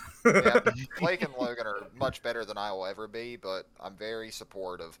 dust. Yeah, Blake and Logan are much better than I will ever be, but I'm very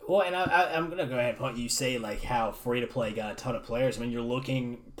supportive. Well, and I'm gonna go ahead and point you say like how free to play got a ton of players. I mean, you're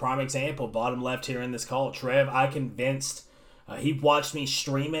looking prime example, bottom left here in this call. Trev, I convinced he watched me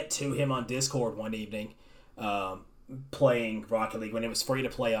stream it to him on Discord one evening, playing Rocket League when it was free to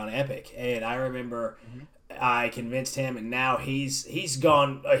play on Epic, and I remember I convinced him, and now he's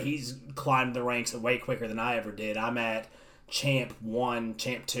gone. He's climbed the ranks way quicker than I ever did. I'm at Champ 1,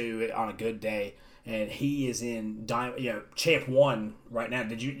 Champ 2 on a good day, and he is in Champ 1 right now.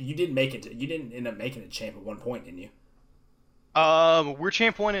 You didn't make it? You didn't end up making it Champ at one point, didn't you? We're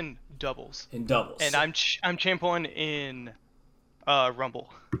Champ 1 in doubles. In doubles, And I'm Champ 1 in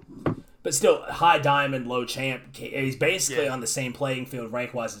Rumble. but still high diamond, low champ. He's basically on the same playing field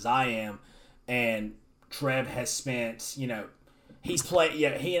rank wise as I am, and Trev has spent, he's played.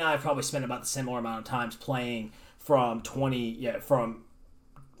 Yeah, he and I have probably spent about the similar amount of times playing from from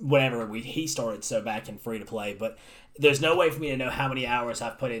whenever he started. So back in free to play, but there's no way for me to know how many hours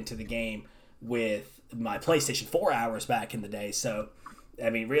I've put into the game with my PlayStation 4 hours back in the day. So, I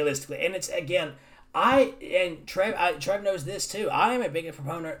mean, realistically, and it's again, Trev knows this too. I am a big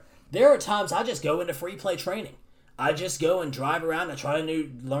proponent. There are times I just go into free play training. I just go and drive around and try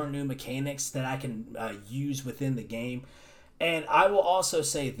to learn new mechanics that I can use within the game. And I will also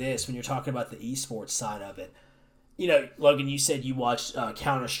say this when you're talking about the esports side of it. Logan, you said you watched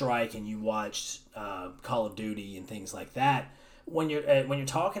Counter-Strike and you watched Call of Duty and things like that. When you're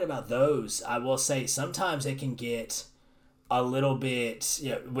talking about those, I will say sometimes it can get a little bit,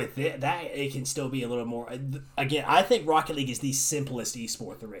 with it can still be a little more. Again, I think Rocket League is the simplest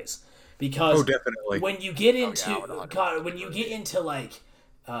esport there is, because definitely. when you get into like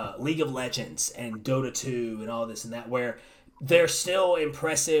League of Legends and Dota 2 and all this and that, where they're still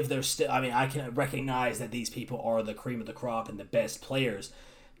impressive, I mean, I can recognize that these people are the cream of the crop and the best players.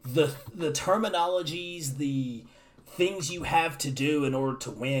 The terminologies, the things you have to do in order to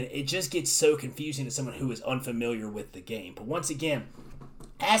win, it just gets so confusing to someone who is unfamiliar with the game. But once again,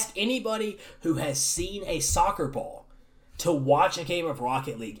 ask anybody who has seen a soccer ball to watch a game of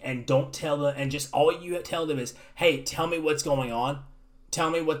Rocket League and don't tell them, and just all you tell them is, hey, tell me what's going on, tell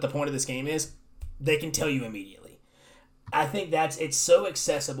me what the point of this game is. They can tell you immediately. I think it's so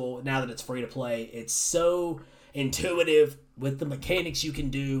accessible now that it's free to play. It's so intuitive with the mechanics you can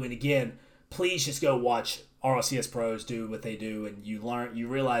do. And again, please just go watch RLCS pros do what they do, and you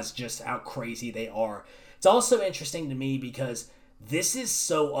realize just how crazy they are. It's also interesting to me because this is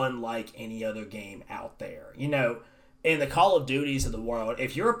so unlike any other game out there. In the Call of Duties of the world,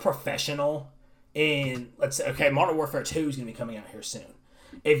 if you're a professional in, let's say, okay, Modern Warfare 2 is going to be coming out here soon.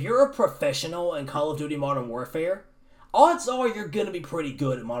 If you're a professional in Call of Duty Modern Warfare, odds are you're going to be pretty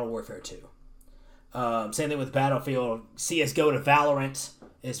good at Modern Warfare 2. Same thing with Battlefield. CSGO to Valorant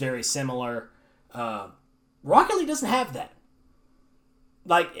is very similar. Rocket League doesn't have that.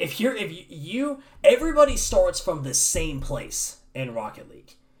 Like, everybody starts from the same place in Rocket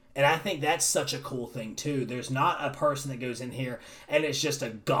League. And I think that's such a cool thing, too. There's not a person that goes in here and it's just a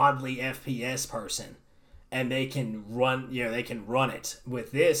godly FPS person, and they can run, they can run it.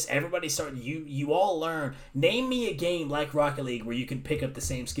 With this, everybody you all learn. Name me a game like Rocket League where you can pick up the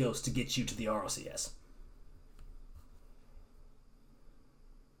same skills to get you to the RLCS.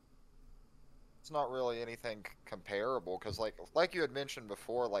 It's not really anything comparable, because like you had mentioned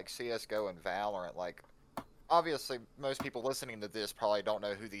before, like CSGO and Valorant, like, obviously most people listening to this probably don't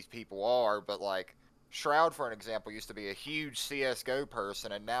know who these people are, but like Shroud, for an example, used to be a huge CSGO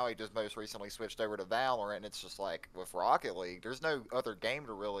person, and now he just most recently switched over to Valorant, and it's just like, with Rocket League, there's no other game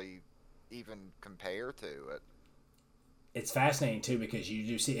to really even compare to it. It's fascinating, too, because you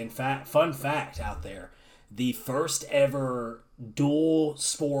do see, in fact, fun fact out there, the first ever dual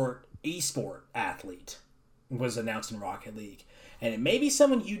sport esport athlete was announced in Rocket League, and it may be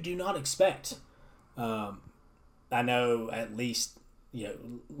someone you do not expect. I know at least,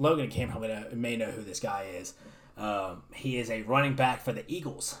 Logan and Cam probably may know who this guy is. He is a running back for the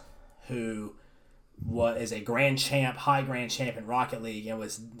Eagles, who is a high grand champ in Rocket League, and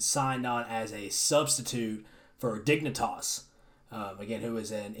was signed on as a substitute for Dignitas, again, who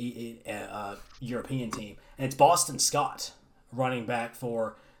is a European team. And it's Boston Scott, running back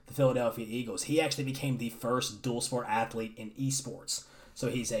for the Philadelphia Eagles. He actually became the first dual sport athlete in esports. So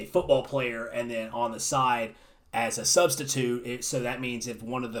he's a football player, and then on the side as a substitute, so that means if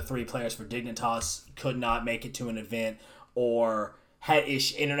one of the three players for Dignitas could not make it to an event or had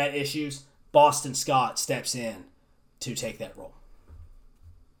internet issues, Boston Scott steps in to take that role.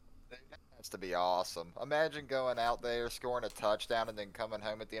 That has to be awesome. Imagine going out there, scoring a touchdown, and then coming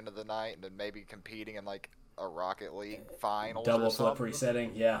home at the end of the night, and then maybe competing in like a Rocket League finals double or flip something.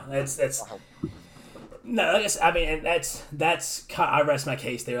 resetting. Yeah, that's. No, I mean, and that's. I rest my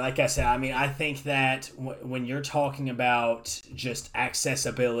case there. Like I said, I mean, I think that when you're talking about just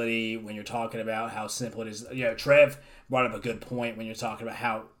accessibility, when you're talking about how simple it is, Trev brought up a good point when you're talking about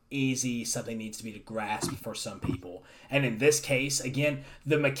how easy something needs to be to grasp for some people. And in this case, again,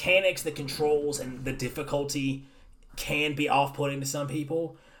 the mechanics, the controls, and the difficulty can be off-putting to some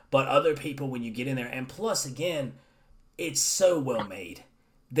people, but other people, when you get in there, and plus, again, it's so well made.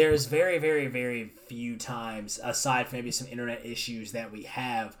 There's very, very, very few times, aside from maybe some internet issues that we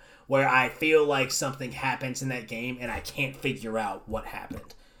have, where I feel like something happens in that game and I can't figure out what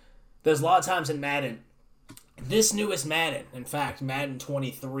happened. There's a lot of times in Madden, this newest Madden, in fact, Madden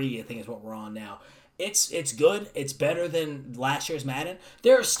 23, I think is what we're on now. It's good. It's better than last year's Madden.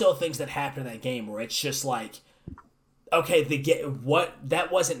 There are still things that happen in that game where it's just like, okay,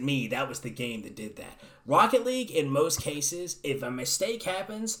 that wasn't me. That was the game that did that. Rocket League, in most cases, if a mistake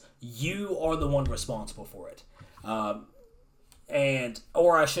happens, you are the one responsible for it.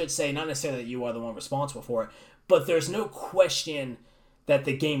 Or I should say, not necessarily that you are the one responsible for it, but there's no question that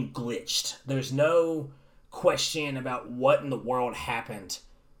the game glitched. There's no question about what in the world happened.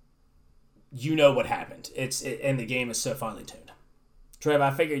 You know what happened. And the game is so finely tuned. Trev,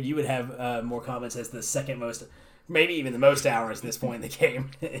 I figured you would have more comments as the second most, maybe even the most hours at this point in the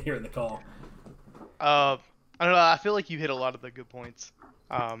game here in the call. I don't know. I feel like you hit a lot of the good points.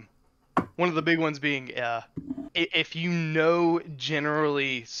 One of the big ones being, if you know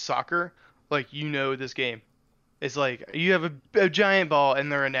generally soccer, like you know this game, it's like you have a giant ball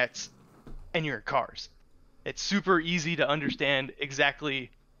and there are nets, and you're in cars. It's super easy to understand exactly,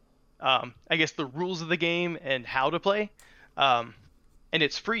 I guess, the rules of the game and how to play, and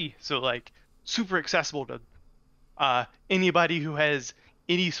it's free, so like super accessible to anybody who has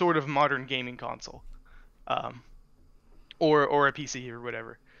any sort of modern gaming console. Or a PC or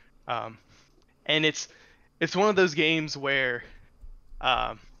whatever, and it's one of those games where,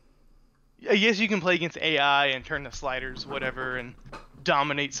 I guess you can play against AI and turn the sliders, whatever, and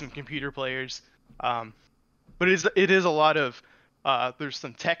dominate some computer players, but it is a lot of, there's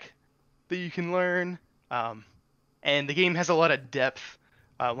some tech that you can learn, and the game has a lot of depth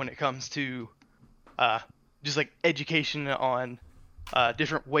when it comes to just like education on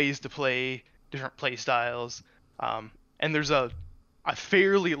different ways to play, different play styles, and there's a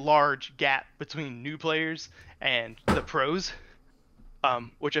fairly large gap between new players and the pros,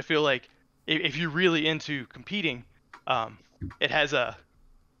 which I feel like if you're really into competing, it has a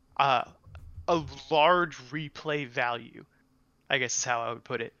large replay value, I guess is how I would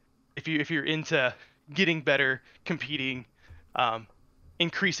put it. If you're into getting better, competing,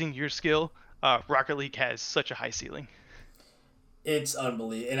 increasing your skill, Rocket League has such a high ceiling. It's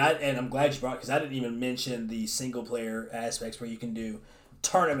unbelievable, and I'm glad you brought, because I didn't even mention the single player aspects where you can do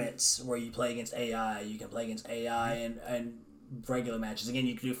tournaments where you play against AI. You can play against AI and regular matches. Again,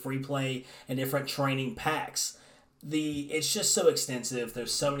 you can do free play and different training packs. It's just so extensive.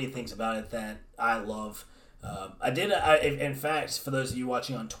 There's so many things about it that I love. In fact, for those of you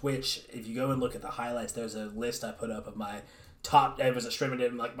watching on Twitch, if you go and look at the highlights, there's a list I put up of my top. It was a stream I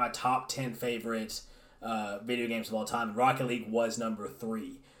did, like my top 10 favorite video games of all time, and Rocket League was number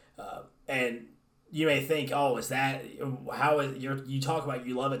 3. And you may think, oh, is that how is you talk about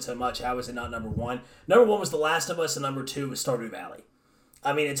you love it so much? How is it not number 1? Number 1 was The Last of Us, and number 2 was Stardew Valley.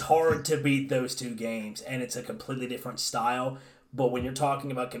 I mean, it's hard to beat those two games, and it's a completely different style. But when you're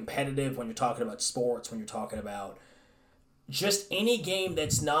talking about competitive, when you're talking about sports, when you're talking about just any game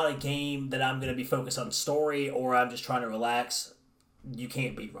that's not a game that I'm going to be focused on story or I'm just trying to relax, you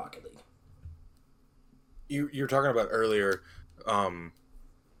can't beat Rocket League. You're talking about earlier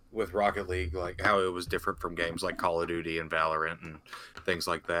with Rocket League, like how it was different from games like Call of Duty and Valorant and things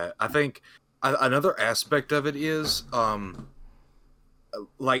like that. I think another aspect of it is,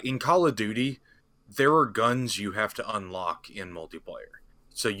 like in Call of Duty, there are guns you have to unlock in multiplayer.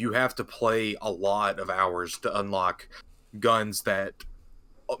 So you have to play a lot of hours to unlock guns that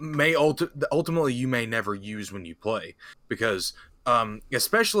may ultimately you may never use when you play, because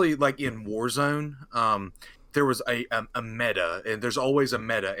especially like in Warzone, there was a meta, and there's always a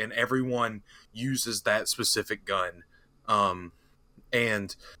meta, and everyone uses that specific gun.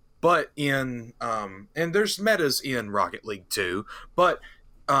 And there's metas in Rocket League too, but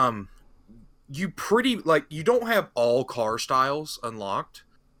you don't have all car styles unlocked,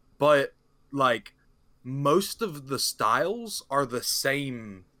 but like most of the styles are the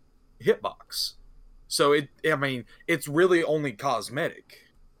same hitbox. So it's really only cosmetic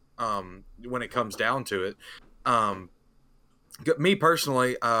when it comes down to it. Me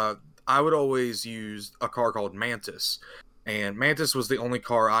personally, I I would always use a car called Mantis, and Mantis was the only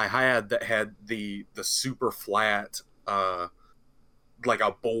car I had that had the super flat, like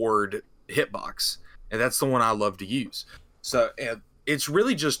a board hitbox, and that's the one I love to use. So, and it's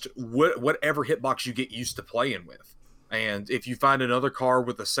really just whatever hitbox you get used to playing with. And if you find another car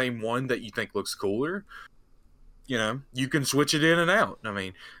with the same one that you think looks cooler, you can switch it in and out. I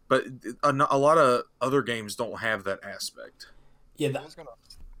mean, but a lot of other games don't have that aspect. Yeah, I was gonna.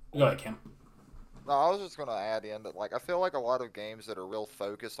 go ahead, Cam. No, I was just gonna add in that like I feel like a lot of games that are real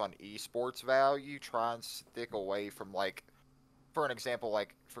focused on esports value try and stick away from like, for an example,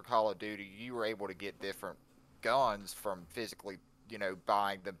 like for Call of Duty, you were able to get different guns from physically,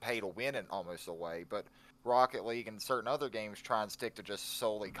 buying them pay to win in almost a way, but Rocket League and certain other games try and stick to just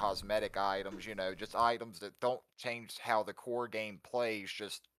solely cosmetic items, just items that don't change how the core game plays,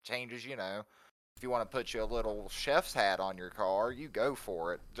 just changes, if you want to put you a little chef's hat on your car, you go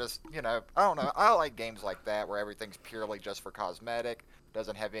for it. Just, I don't know. I like games like that where everything's purely just for cosmetic,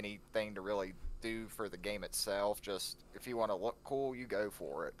 doesn't have anything to really do for the game itself. Just, if you want to look cool, you go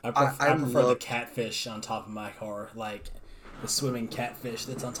for it. I prefer the catfish on top of my car, like the swimming catfish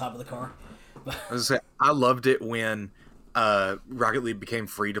that's on top of the car. I loved it when Rocket League became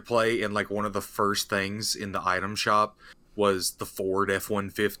free to play, and like one of the first things in the item shop was the Ford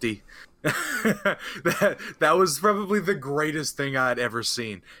F-150. that was probably the greatest thing I'd ever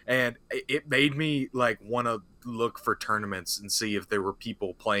seen, and it made me like want to look for tournaments and see if there were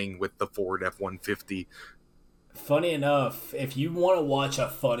people playing with the Ford F-150. Funny enough, if you want to watch a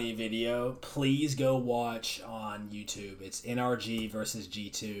funny video, please go watch on YouTube. It's NRG versus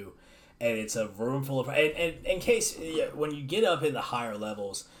G2, and it's a room full of. And in case when you get up in the higher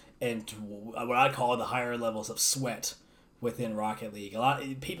levels, and what I call the higher levels of sweat within Rocket League, a lot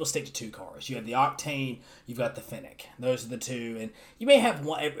of people stick to two cars. You have the Octane, you've got the Fennec. Those are the two, and you may have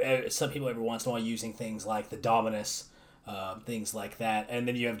some people every once in a while using things like the Dominus, things like that, and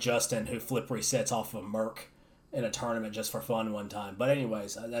then you have Justin who flip resets off of a Merc in a tournament just for fun one time. But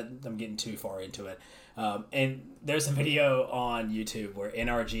anyways, I'm getting too far into it. And there's a video on YouTube where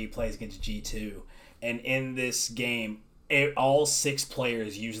NRG plays against G2, and in this game, all 6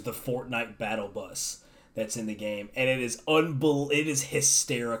 players use the Fortnite battle bus that's in the game, and it is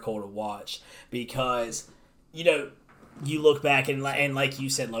hysterical to watch because you look back and like you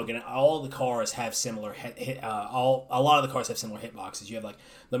said, Logan, all the cars have similar a lot of the cars have similar hitboxes. You have like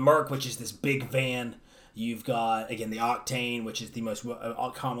the Merc, which is this big van. You've got, again, the Octane, which is the most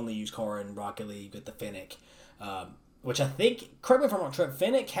commonly used car in Rocket League. You've got the Fennec, which I think, correct me if I'm wrong, Trev,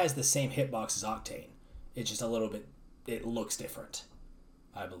 Fennec has the same hitbox as Octane. It's just a little bit, it looks different,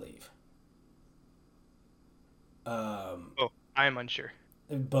 I believe. I am unsure.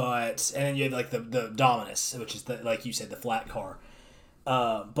 But, and then you have like the Dominus, which is, like you said, the flat car.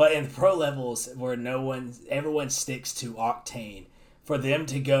 But in the pro levels where everyone sticks to Octane, for them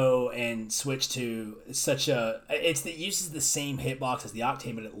to go and switch to it uses the same hitbox as the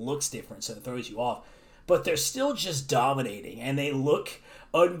Octane, but it looks different, so it throws you off. But they're still just dominating, and they look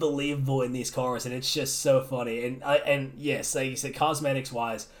unbelievable in these cars, and it's just so funny. And yes, like you said, cosmetics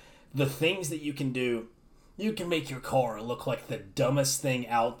wise, the things that you can do, you can make your car look like the dumbest thing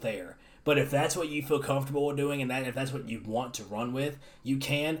out there. But if that's what you feel comfortable with doing, and if that's what you want to run with, you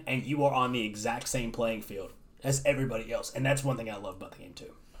can, and you are on the exact same playing field as everybody else. And that's one thing I love about the game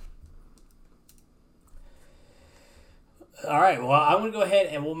too. All right, well, I'm going to go ahead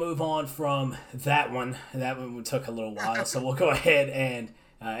and we'll move on from that one. That one took a little while, so we'll go ahead and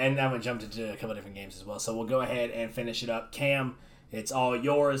I'm going to jump into a couple of different games as well. So we'll go ahead and finish it up. Cam, it's all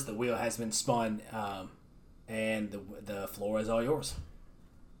yours. The wheel has been spun, and the floor is all yours.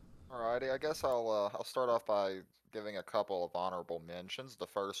 Alrighty, I guess I'll start off by giving a couple of honorable mentions. The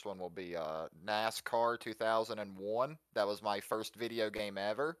first one will be NASCAR 2001. That was my first video game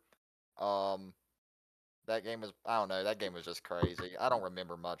ever. That game was just crazy. I don't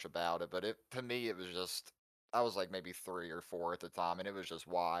remember much about it, but to me it was just, I was like maybe 3 or 4 at the time, and it was just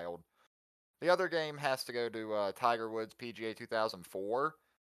wild. The other game has to go to Tiger Woods PGA 2004.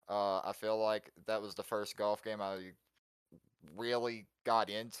 I feel like that was the first golf game I really got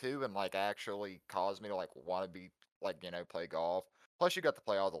into and like actually caused me to like want to be like play golf. Plus you got to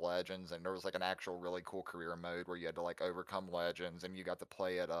play all the legends, and there was like an actual really cool career mode where you had to like overcome legends, and you got to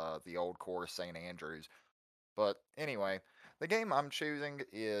play at the old course St. Andrews. But anyway, the game I'm choosing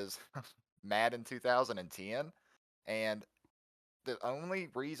is Madden 2010, and the only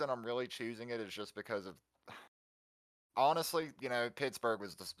reason I'm really choosing it is just because of, honestly, Pittsburgh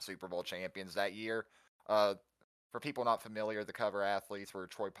was the Super Bowl champions that year. For people not familiar, the cover athletes were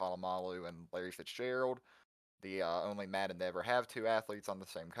Troy Polamalu and Larry Fitzgerald. the only Madden to ever have two athletes on the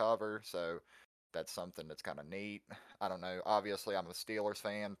same cover, so that's something that's kind of neat. I don't know. Obviously, I'm a Steelers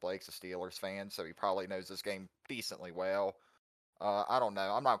fan. Blake's a Steelers fan, so he probably knows this game decently well. I don't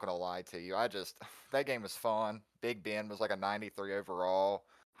know. I'm not gonna lie to you. That game was fun. Big Ben was like a 93 overall.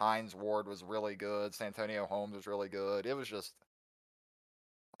 Hines Ward was really good. Santonio Holmes was really good. It was just,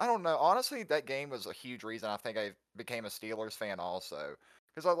 I don't know. Honestly, that game was a huge reason I think I became a Steelers fan also.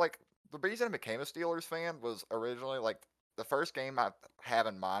 Because the reason I became a Steelers fan was originally like the first game I have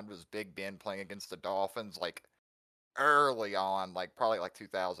in mind was Big Ben playing against the Dolphins, like early on, like probably like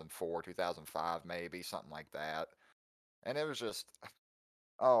 2004, 2005, maybe something like that. And it was just,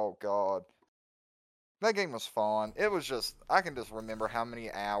 oh god, that game was fun. It was just, I can just remember how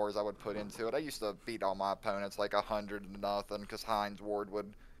many hours I would put into it. I used to beat all my opponents like 100-0 because Hines Ward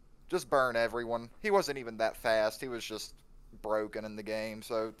would just burn everyone. He wasn't even that fast. He was just broken in the game.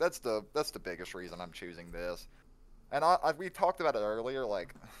 So that's the biggest reason I'm choosing this. And we talked about it earlier.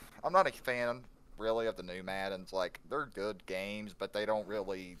 Like, I'm not a fan really of the new Maddens. Like, they're good games, but they don't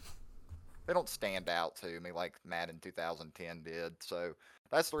stand out to me like Madden 2010 did. So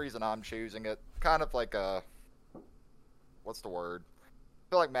that's the reason I'm choosing it. Kind of like what's the word? I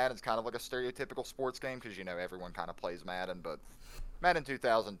feel like Madden's kind of like a stereotypical sports game because everyone kind of plays Madden, but Madden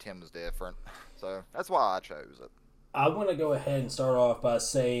 2010 was different. So that's why I chose it. I want to go ahead and start off by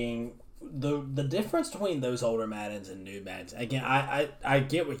saying the difference between those older Maddens and new Maddens. Again, I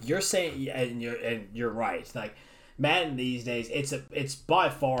get what you're saying, and you're right. Like, Madden these days, it's by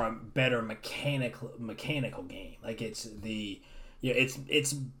far a better mechanical game. Like, it's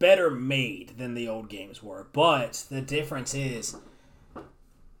better made than the old games were. But the difference is,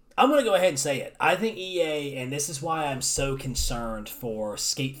 I'm going to go ahead and say it. I think EA, and this is why I'm so concerned for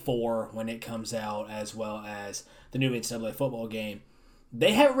Skate 4 when it comes out, as well as the new NCAA football game,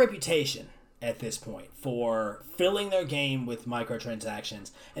 they have a reputation at this point for filling their game with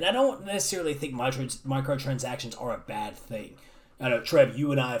microtransactions. And I don't necessarily think microtransactions are a bad thing. I know, Trev,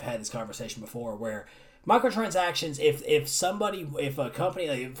 you and I have had this conversation before where microtransactions, if a company,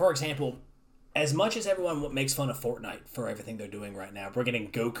 like, for example, as much as everyone makes fun of Fortnite for everything they're doing right now, bringing in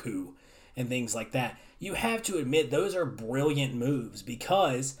Goku and things like that, you have to admit those are brilliant moves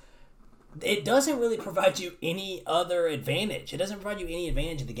because it doesn't really provide you any other advantage. It doesn't provide you any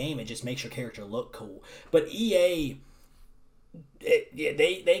advantage of the game. It just makes your character look cool. But EA,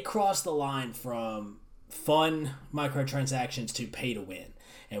 they cross the line from fun microtransactions to pay to win.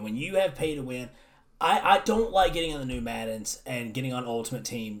 And when you have pay to win, I don't like getting on the new Maddens and getting on Ultimate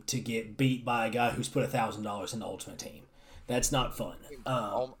Team to get beat by a guy who's put $1,000 in the Ultimate Team. That's not fun.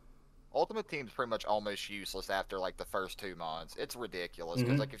 Ultimate Team's pretty much almost useless after like the first 2 months. It's ridiculous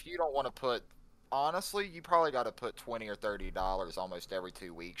because like if you don't want to put, honestly, you probably got to put $20 or $30 almost every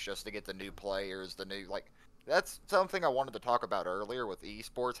 2 weeks just to get the new players, that's something I wanted to talk about earlier with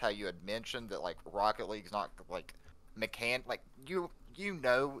esports. How you had mentioned that like Rocket League's not like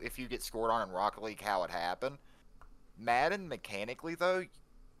if you get scored on in Rocket League how it happened. Madden mechanically though,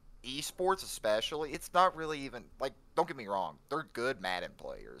 esports especially, it's not really even like, don't get me wrong, they're good Madden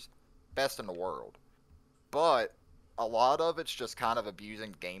players, best in the world, but a lot of it's just kind of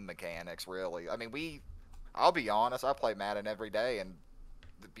abusing game mechanics really. I mean, I'll be honest, I play Madden every day and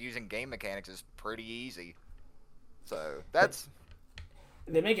abusing game mechanics is pretty easy. So that's,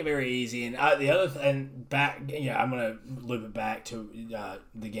 they make it very easy, and I'm gonna loop it back to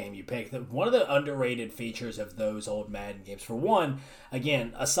the game you picked. One of the underrated features of those old Madden games, for one,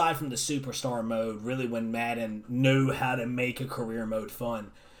 again, aside from the superstar mode, really when Madden knew how to make a career mode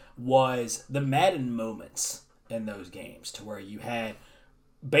fun, was the Madden moments in those games, to where you had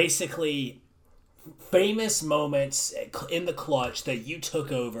basically famous moments in the clutch that you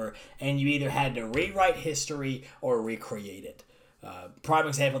took over, and you either had to rewrite history or recreate it. Prime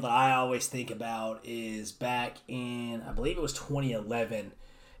example that I always think about is back in, I believe it was 2011,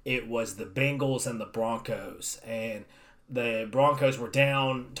 it was the Bengals and the Broncos, and the Broncos were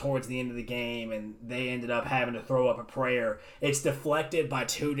down towards the end of the game, and they ended up having to throw up a prayer. It's deflected by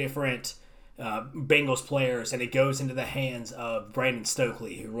two different Bengals players, and it goes into the hands of Brandon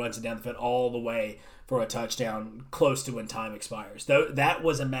Stokely, who runs it down the field all the way for a touchdown close to when time expires. That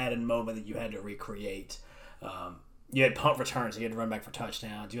was a Madden moment that you had to recreate. You had punt returns, you had to run back for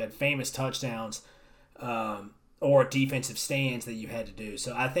touchdowns. You had famous touchdowns or defensive stands that you had to do.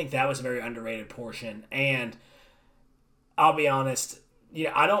 So I think that was a very underrated portion. And I'll be honest,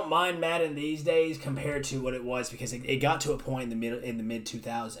 I don't mind Madden these days compared to what it was, because it got to a point in the mid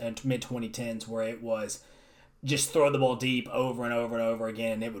 2000s and mid 2010s where it was just throw the ball deep over and over and over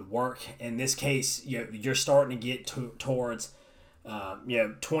again, and it would work. In this case, you're starting to get towards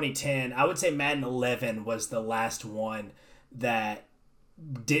 2010. I would say Madden 11 was the last one that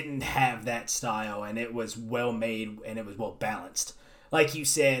didn't have that style, and it was well made and it was well balanced. Like you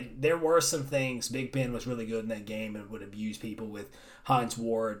said, there were some things. Big Ben was really good in that game and would abuse people with Hines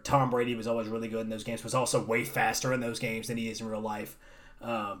Ward. Tom Brady was always really good in those games, was also way faster in those games than he is in real life.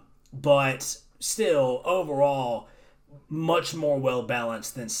 But still, overall, much more well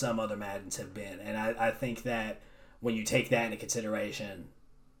balanced than some other Maddens have been. And I think that when you take that into consideration,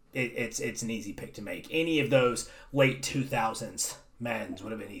 it's an easy pick to make. Any of those late 2000s Maddens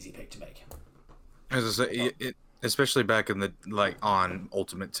would have been an easy pick to make. As I say, especially back in the on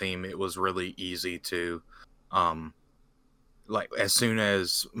Ultimate Team, it was really easy to, as soon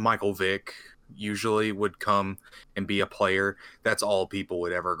as Michael Vick usually would come and be a player, that's all people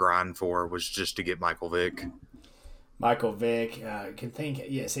would ever grind for, was just to get Michael Vick. Michael Vick,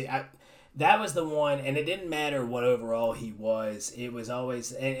 that was the one, and it didn't matter what overall he was. It was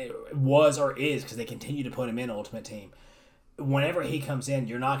always, and it was or is, because they continue to put him in Ultimate Team. Whenever he comes in,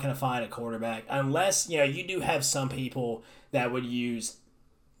 you're not going to find a quarterback unless, you do have some people that would use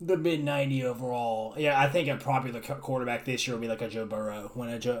the mid-90 overall. Yeah, I think a popular quarterback this year will be like a Joe Burrow. When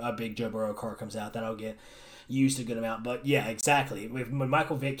a big Joe Burrow car comes out, that'll get used a good amount. But yeah, exactly. When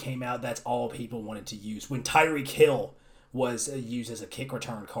Michael Vick came out, that's all people wanted to use. When Tyreek Hill was used as a kick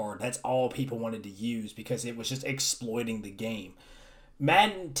return card, that's all people wanted to use because it was just exploiting the game.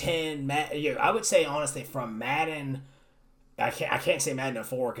 Madden 10, I would say honestly from Madden, I can't say Madden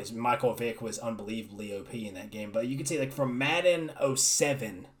 04 because Michael Vick was unbelievably OP in that game, but you could say like from Madden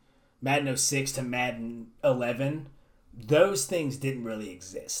 07, Madden 06 to Madden 11, those things didn't really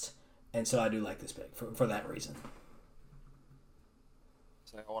exist. And so I do like this pick for that reason.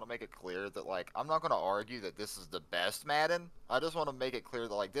 So I want to make it clear that, I'm not going to argue that this is the best Madden. I just want to make it clear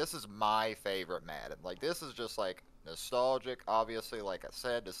that, this is my favorite Madden. This is just, nostalgic. Obviously, like I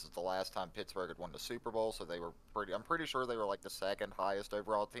said, this is the last time Pittsburgh had won the Super Bowl, so I'm pretty sure they were, the second highest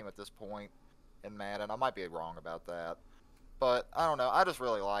overall team at this point in Madden. I might be wrong about that. But, I don't know. I just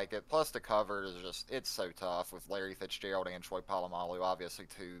really like it. Plus, the cover is it's so tough with Larry Fitzgerald and Troy Polamalu, obviously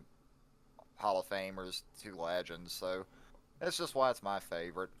two Hall of Famers, two legends, so that's just why it's my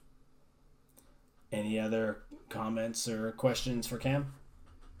favorite. Any other comments or questions for Cam?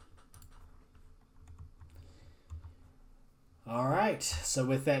 All right. So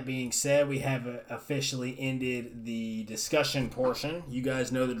with that being said, we have officially ended the discussion portion. You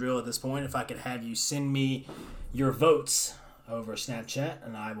guys know the drill at this point. If I could have you send me your votes over Snapchat,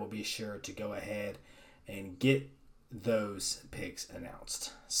 and I will be sure to go ahead and get those picks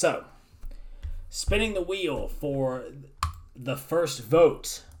announced. So, spinning the wheel for the first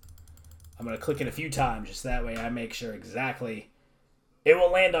vote. I'm going to click it a few times, just that way I make sure exactly it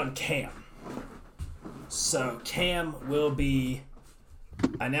will land on Cam. So Cam will be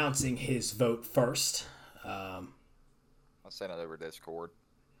announcing his vote first. I'll send it over Discord.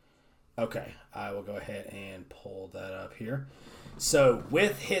 Okay, I will go ahead and pull that up here. So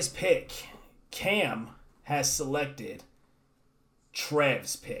with his pick, Cam has selected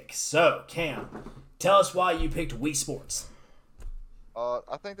Trev's pick. So Cam, tell us why you picked Wii Sports.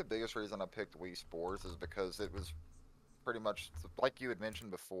 I think the biggest reason I picked Wii Sports is because it was pretty much, like you had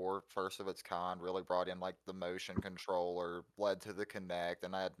mentioned before, first of its kind, really brought in the motion controller, led to the Kinect,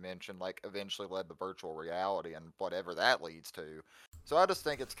 and I had mentioned eventually led to virtual reality and whatever that leads to. So I just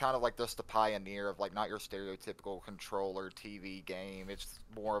think it's kind of just the pioneer of not your stereotypical controller TV game. It's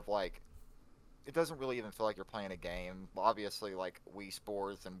more of it doesn't really even feel like you're playing a game. Obviously, Wii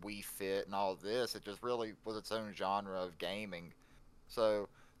Sports and Wii Fit and all of this, it just really was its own genre of gaming. So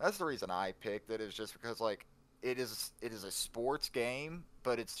that's the reason I picked it, is just because it is a sports game,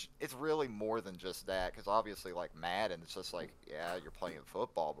 but it's really more than just that. Because obviously Madden, it's just yeah, you're playing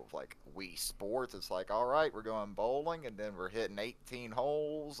football, but with Wii Sports, it's all right, we're going bowling and then we're hitting 18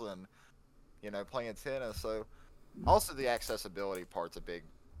 holes and playing tennis. So also the accessibility part's a big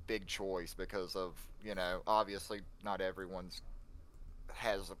choice because of obviously not everyone's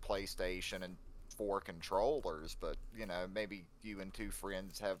has a PlayStation and 4 controllers, but maybe you and 2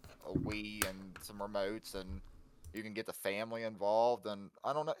 friends have a Wii and some remotes and you can get the family involved, and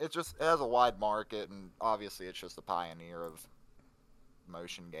I don't know, it has a wide market, and obviously it's just the pioneer of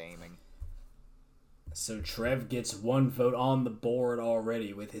motion gaming. So Trev gets one vote on the board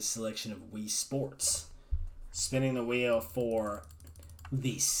already with his selection of Wii Sports. Spinning the wheel for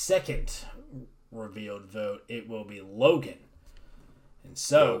the second revealed vote, it will be Logan. And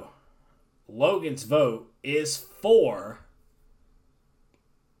so Logan's vote is for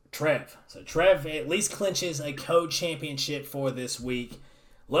Trev. So Trev at least clinches a code championship for this week.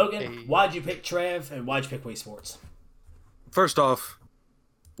 Logan, Why'd you pick Trev and why'd you pick Wii Sports? first off,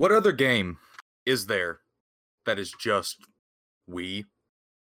 what other game is there that is just Wii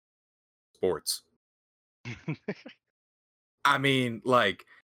Sports? I mean, like,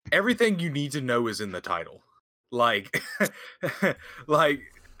 everything you need to know is in the title. Like, like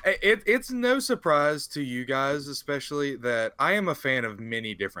it's no surprise to you guys, especially, that I am a fan of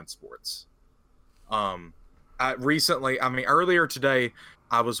many different sports. Earlier today,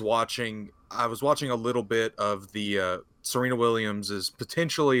 I was watching a little bit of the Serena Williams's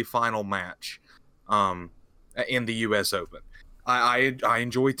potentially final match, in the U.S. Open. I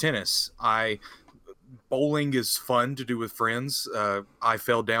enjoy tennis. Bowling is fun to do with friends. I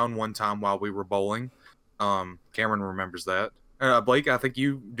fell down one time while we were bowling. Cameron remembers that. Blake, I think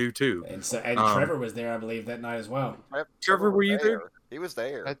you do too. And Trevor was there, I believe, that night as well. Trevor, were you there? He was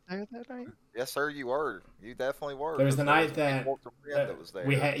there. Right there that night? Yes, sir, you were. You definitely were. There was the night that was there.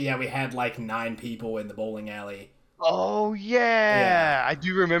 we had like 9 people in the bowling alley. Oh yeah, I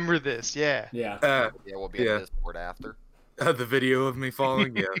do remember this. Yeah. Yeah. We'll be in Discord after. The video of me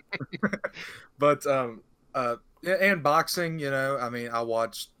falling, yeah. But and boxing, I mean, I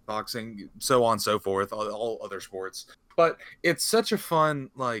watched boxing, so on and so forth, all other sports. But it's such a fun,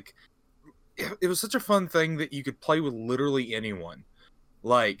 like, it was such a fun thing that you could play with literally anyone.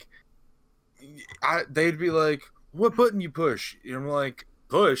 Like, they'd be like, "What button you push?" And I'm like,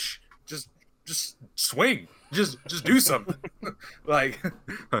 "Push, just swing, just do something." Like,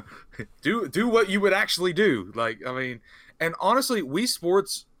 do what you would actually do. Like, I mean, and honestly, Wii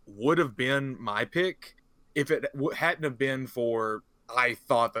Sports would have been my pick if it hadn't have been for, I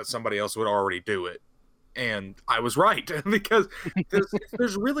thought that somebody else would already do it. And I was right, because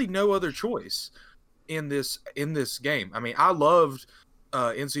there's really no other choice in this game. I mean, I loved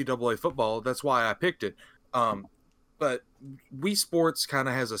NCAA football. That's why I picked it. But Wii Sports kind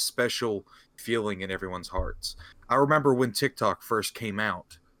of has a special feeling in everyone's hearts. I remember when TikTok first came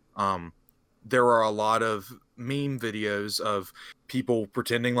out, there were a lot of meme videos of people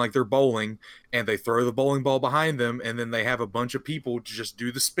pretending like they're bowling, and they throw the bowling ball behind them, and then they have a bunch of people just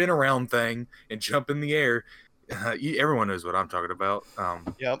do the spin around thing and jump in the air. Everyone knows what I'm talking about.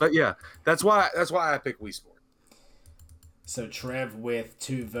 Yep. But yeah, that's why I picked Wii Sport. So Trev with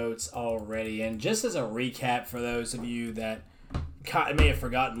 2 votes already. And just as a recap for those of you that may have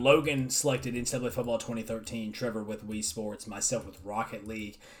forgotten, Logan selected NCAA Football 2013, Trevor with Wii Sports, myself with Rocket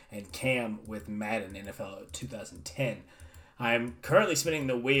League, and Cam with Madden NFL 2010. I am currently spinning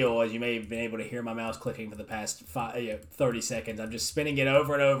the wheel, as you may have been able to hear my mouse clicking for the past 30 seconds. I'm just spinning it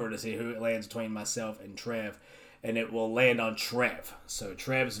over and over to see who it lands between myself and Trev, and it will land on Trev. So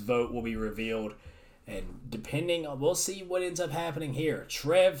Trev's vote will be revealed, and we'll see what ends up happening here.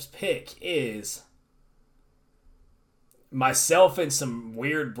 Trev's pick is myself in some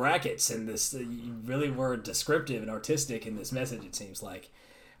weird brackets, and this you really were descriptive and artistic in this message, it seems like.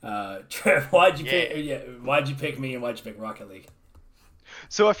 Trev, why'd you pick me, and why'd you pick Rocket League?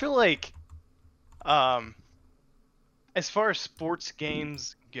 So I feel like, as far as sports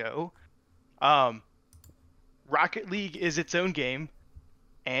games go, Rocket League is its own game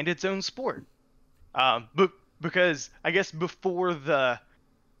and its own sport. But because I guess before the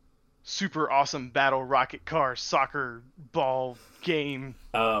super awesome battle rocket car soccer ball game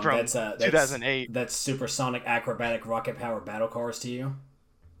from 2008, that's supersonic acrobatic rocket powered battle cars to you.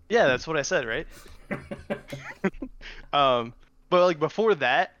 Yeah, that's what I said, right? But like before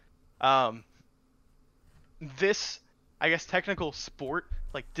that, this, I guess, technical sport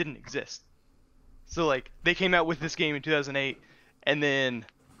like didn't exist. So like they came out with this game in 2008, and then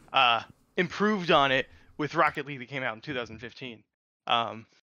improved on it with Rocket League that came out in 2015.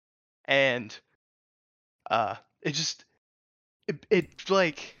 And it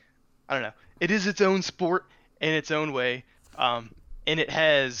like, I don't know, it is its own sport in its own way. And it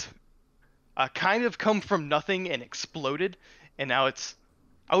has kind of come from nothing and exploded, and now it's,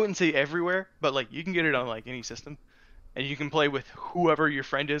 I wouldn't say everywhere, but like you can get it on like any system, and you can play with whoever your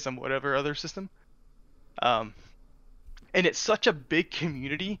friend is on whatever other system. And it's such a big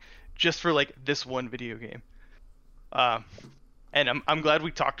community just for like this one video game. And I'm glad we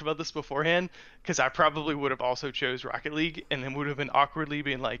talked about this beforehand, because I probably would have also chose Rocket League, and then would have been awkwardly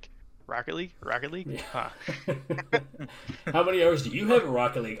being like, Rocket League? Yeah. Huh. How many hours do you have in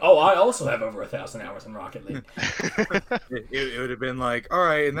Rocket League? Oh, I also have over 1,000 hours in Rocket League. It would have been like, all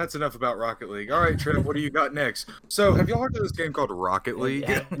right, and that's enough about Rocket League. All right, Trev, what do you got next? So, have y'all heard of this game called Rocket League?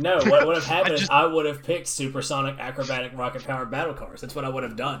 No, what would have happened is I would have picked supersonic acrobatic rocket powered battle cars. That's what I would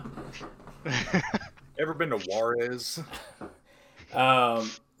have done. Ever been to Juarez?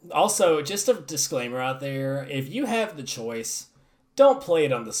 Also, just a disclaimer out there: if you have the choice, don't play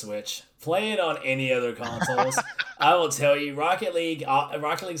it on the Switch. Play it on any other consoles. I will tell you, Rocket League's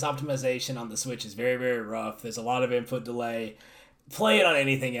optimization on the Switch is very, very rough. There's a lot of input delay. Play it on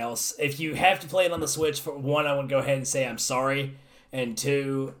anything else. If you have to play it on the Switch, for one, I would go ahead and say I'm sorry, and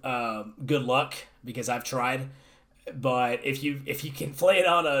two, good luck, because I've tried. But if you can play it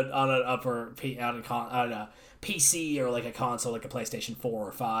on a PC or like a console, like a PlayStation 4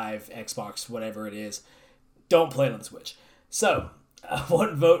 or 5, Xbox, whatever it is, don't play it on the Switch. So,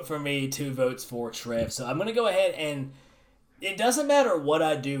 1 vote for me, 2 votes for Trev. So I'm going to go ahead and it doesn't matter what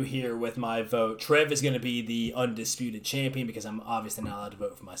I do here with my vote. Trev is going to be the undisputed champion because I'm obviously not allowed to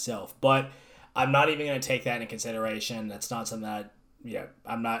vote for myself. But I'm not even going to take that into consideration. That's not something that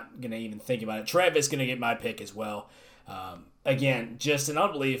I'm not going to even think about it. Trev is going to get my pick as well. Again, just an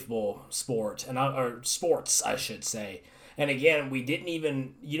unbelievable sport, or sports, I should say. And again,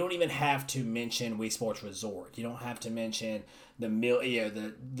 you don't even have to mention Wii Sports Resort. You don't have to mention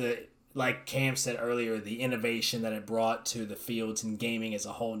the like Cam said earlier, the innovation that it brought to the fields and gaming as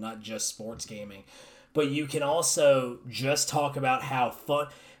a whole, not just sports gaming. But you can also just talk about how fun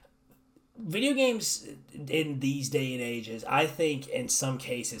video games in these day and ages, I think in some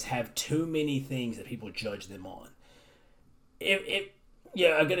cases, have too many things that people judge them on. A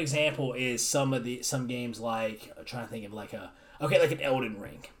good example is some games like, I'm trying to think of like an Elden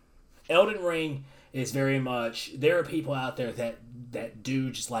Ring. Elden Ring is very much, there are people out there that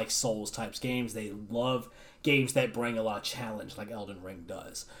do just like Souls types games. They love games that bring a lot of challenge like Elden Ring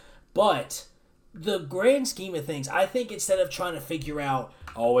does. But the grand scheme of things, I think instead of trying to figure out,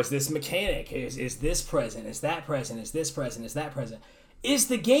 is this mechanic? Is this present? Is that present? Is this present? Is that present? Is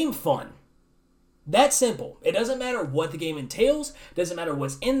the game fun? That simple. It doesn't matter what the game entails, doesn't matter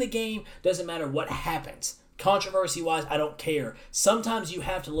what's in the game, doesn't matter what happens. Controversy-wise, I don't care. Sometimes you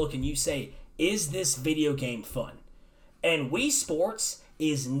have to look and you say, is this video game fun? And Wii Sports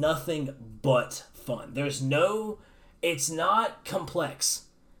is nothing but fun. It's not complex.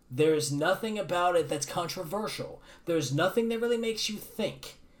 There's nothing about it that's controversial. There's nothing that really makes you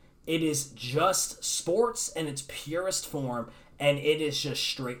think. It is just sports in its purest form, and it is just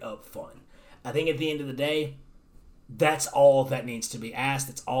straight up fun. I think at the end of the day, that's all that needs to be asked.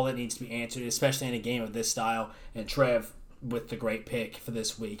 That's all that needs to be answered, especially in a game of this style. And Trev, with the great pick for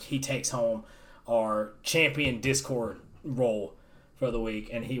this week, he takes home our champion Discord role for the week,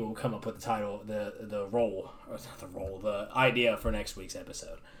 and he will come up with the title, the idea for next week's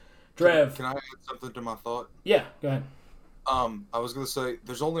episode. Trev, can I add something to my thought? Yeah, go ahead. I was gonna say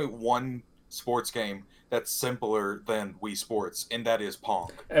there's only one sports game that's simpler than Wii Sports, and that is Pong.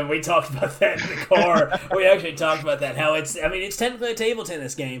 And we talked about that in the car. We actually talked about that. How it's technically a table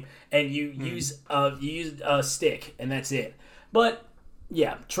tennis game, and you use a stick, and that's it. But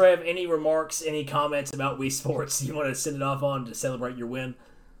yeah, Trev, any remarks, any comments about Wii Sports you want to send it off on to celebrate your win?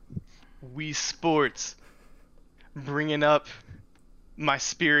 Wii Sports, bringing up my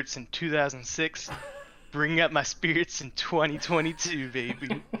spirits in 2006, bringing up my spirits in 2022,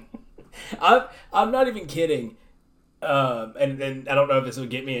 baby. I'm not even kidding, and I don't know if this will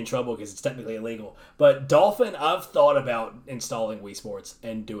get me in trouble because it's technically illegal, but Dolphin, I've thought about installing Wii Sports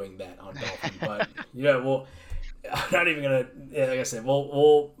and doing that on Dolphin, but I'm not even gonna, like I said,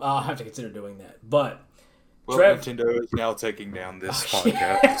 I'll have to consider doing that, but Nintendo is now taking down this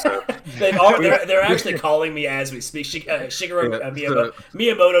podcast. So. They're actually calling me as we speak.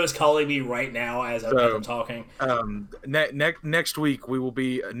 Miyamoto is calling me right now as I'm talking. Next week we will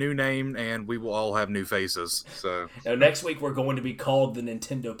be a new name and we will all have new faces. So now, next week we're going to be called the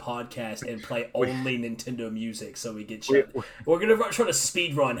Nintendo Podcast and play only Nintendo music, so we get shut. We're gonna try to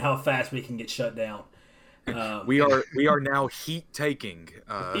speed run how fast we can get shut down. We are now heat taking.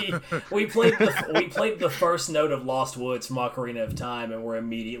 We played the first note of Lost Woods from Ocarina of Time, and we're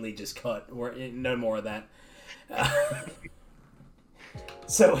immediately just cut. We're no more of that.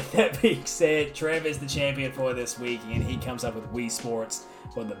 So with that being said, Trev is the champion for this week, and he comes up with Wii Sports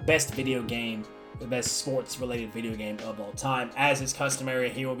for the best video game, the best sports-related video game of all time. As is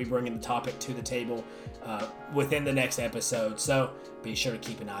customary, he will be bringing the topic to the table within the next episode, so be sure to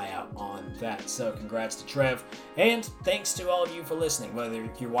keep an eye out on that. So congrats to Trev, and thanks to all of you for listening, whether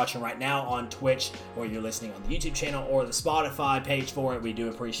you're watching right now on Twitch or you're listening on the YouTube channel or the Spotify page for it. We do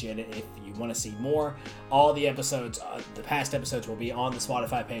appreciate it. If you want to see more, all the episodes, the past episodes will be on the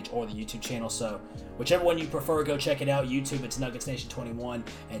Spotify page or the YouTube channel, so whichever one you prefer, go check it out. YouTube, it's Nuggets Nation 21,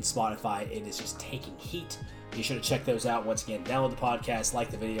 and Spotify, it is just taking heat. Be sure to check those out. Once again, download the podcast,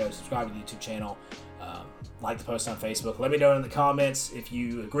 like the video, subscribe to the YouTube channel, like the post on Facebook. Let me know in the comments if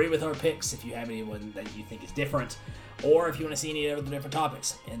you agree with our picks, if you have anyone that you think is different, or if you want to see any other different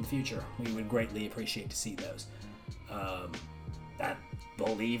topics in the future. We would greatly appreciate to see those.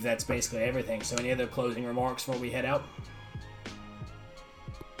 believe that's basically everything. So any other closing remarks before we head out?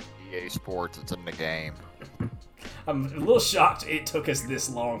 EA Sports, it's in the game. I'm a little shocked it took us this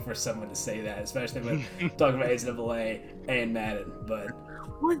long for someone to say that, especially when talking about NCAA and Madden. But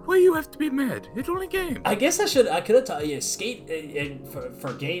why you have to be mad? It's only a game. I guess I could have told you, Skate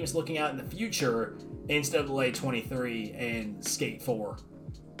for games looking out in the future, NCAA 23 and Skate 4.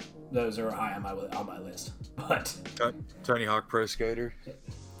 Those are high on my list. But Tony Hawk Pro Skater.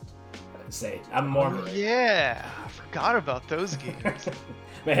 Say I'm more. Oh, yeah, I forgot about those games.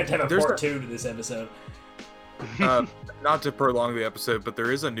 May have to have a part 2 to this episode. Not to prolong the episode, but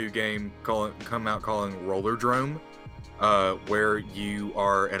there is a new game come out calling Roller Drome, where you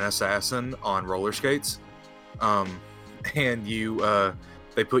are an assassin on roller skates, and you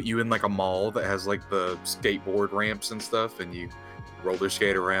they put you in like a mall that has like the skateboard ramps and stuff, and you roller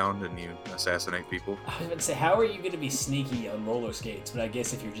skate around and you assassinate people. I was about to say, how are you going to be sneaky on roller skates? But I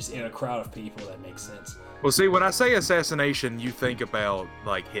guess if you're just in a crowd of people, that makes sense. Well, see, when I say assassination, you think about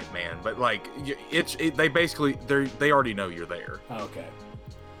like Hitman, but like they already know you're there. Okay.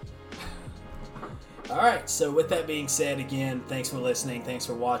 All right. So with that being said, again, thanks for listening. Thanks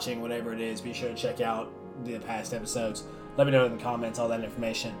for watching. Whatever it is, be sure to check out the past episodes. Let me know in the comments all that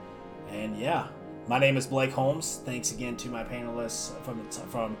information. And yeah, my name is Blake Holmes. Thanks again to my panelists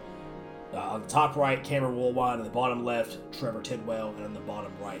from on the top right, Cameron Woolwine, on the bottom left, Trevor Tidwell, and on the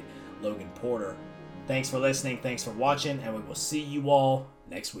bottom right, Logan Porter. Thanks for listening, thanks for watching, and we will see you all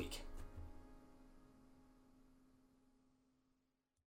next week.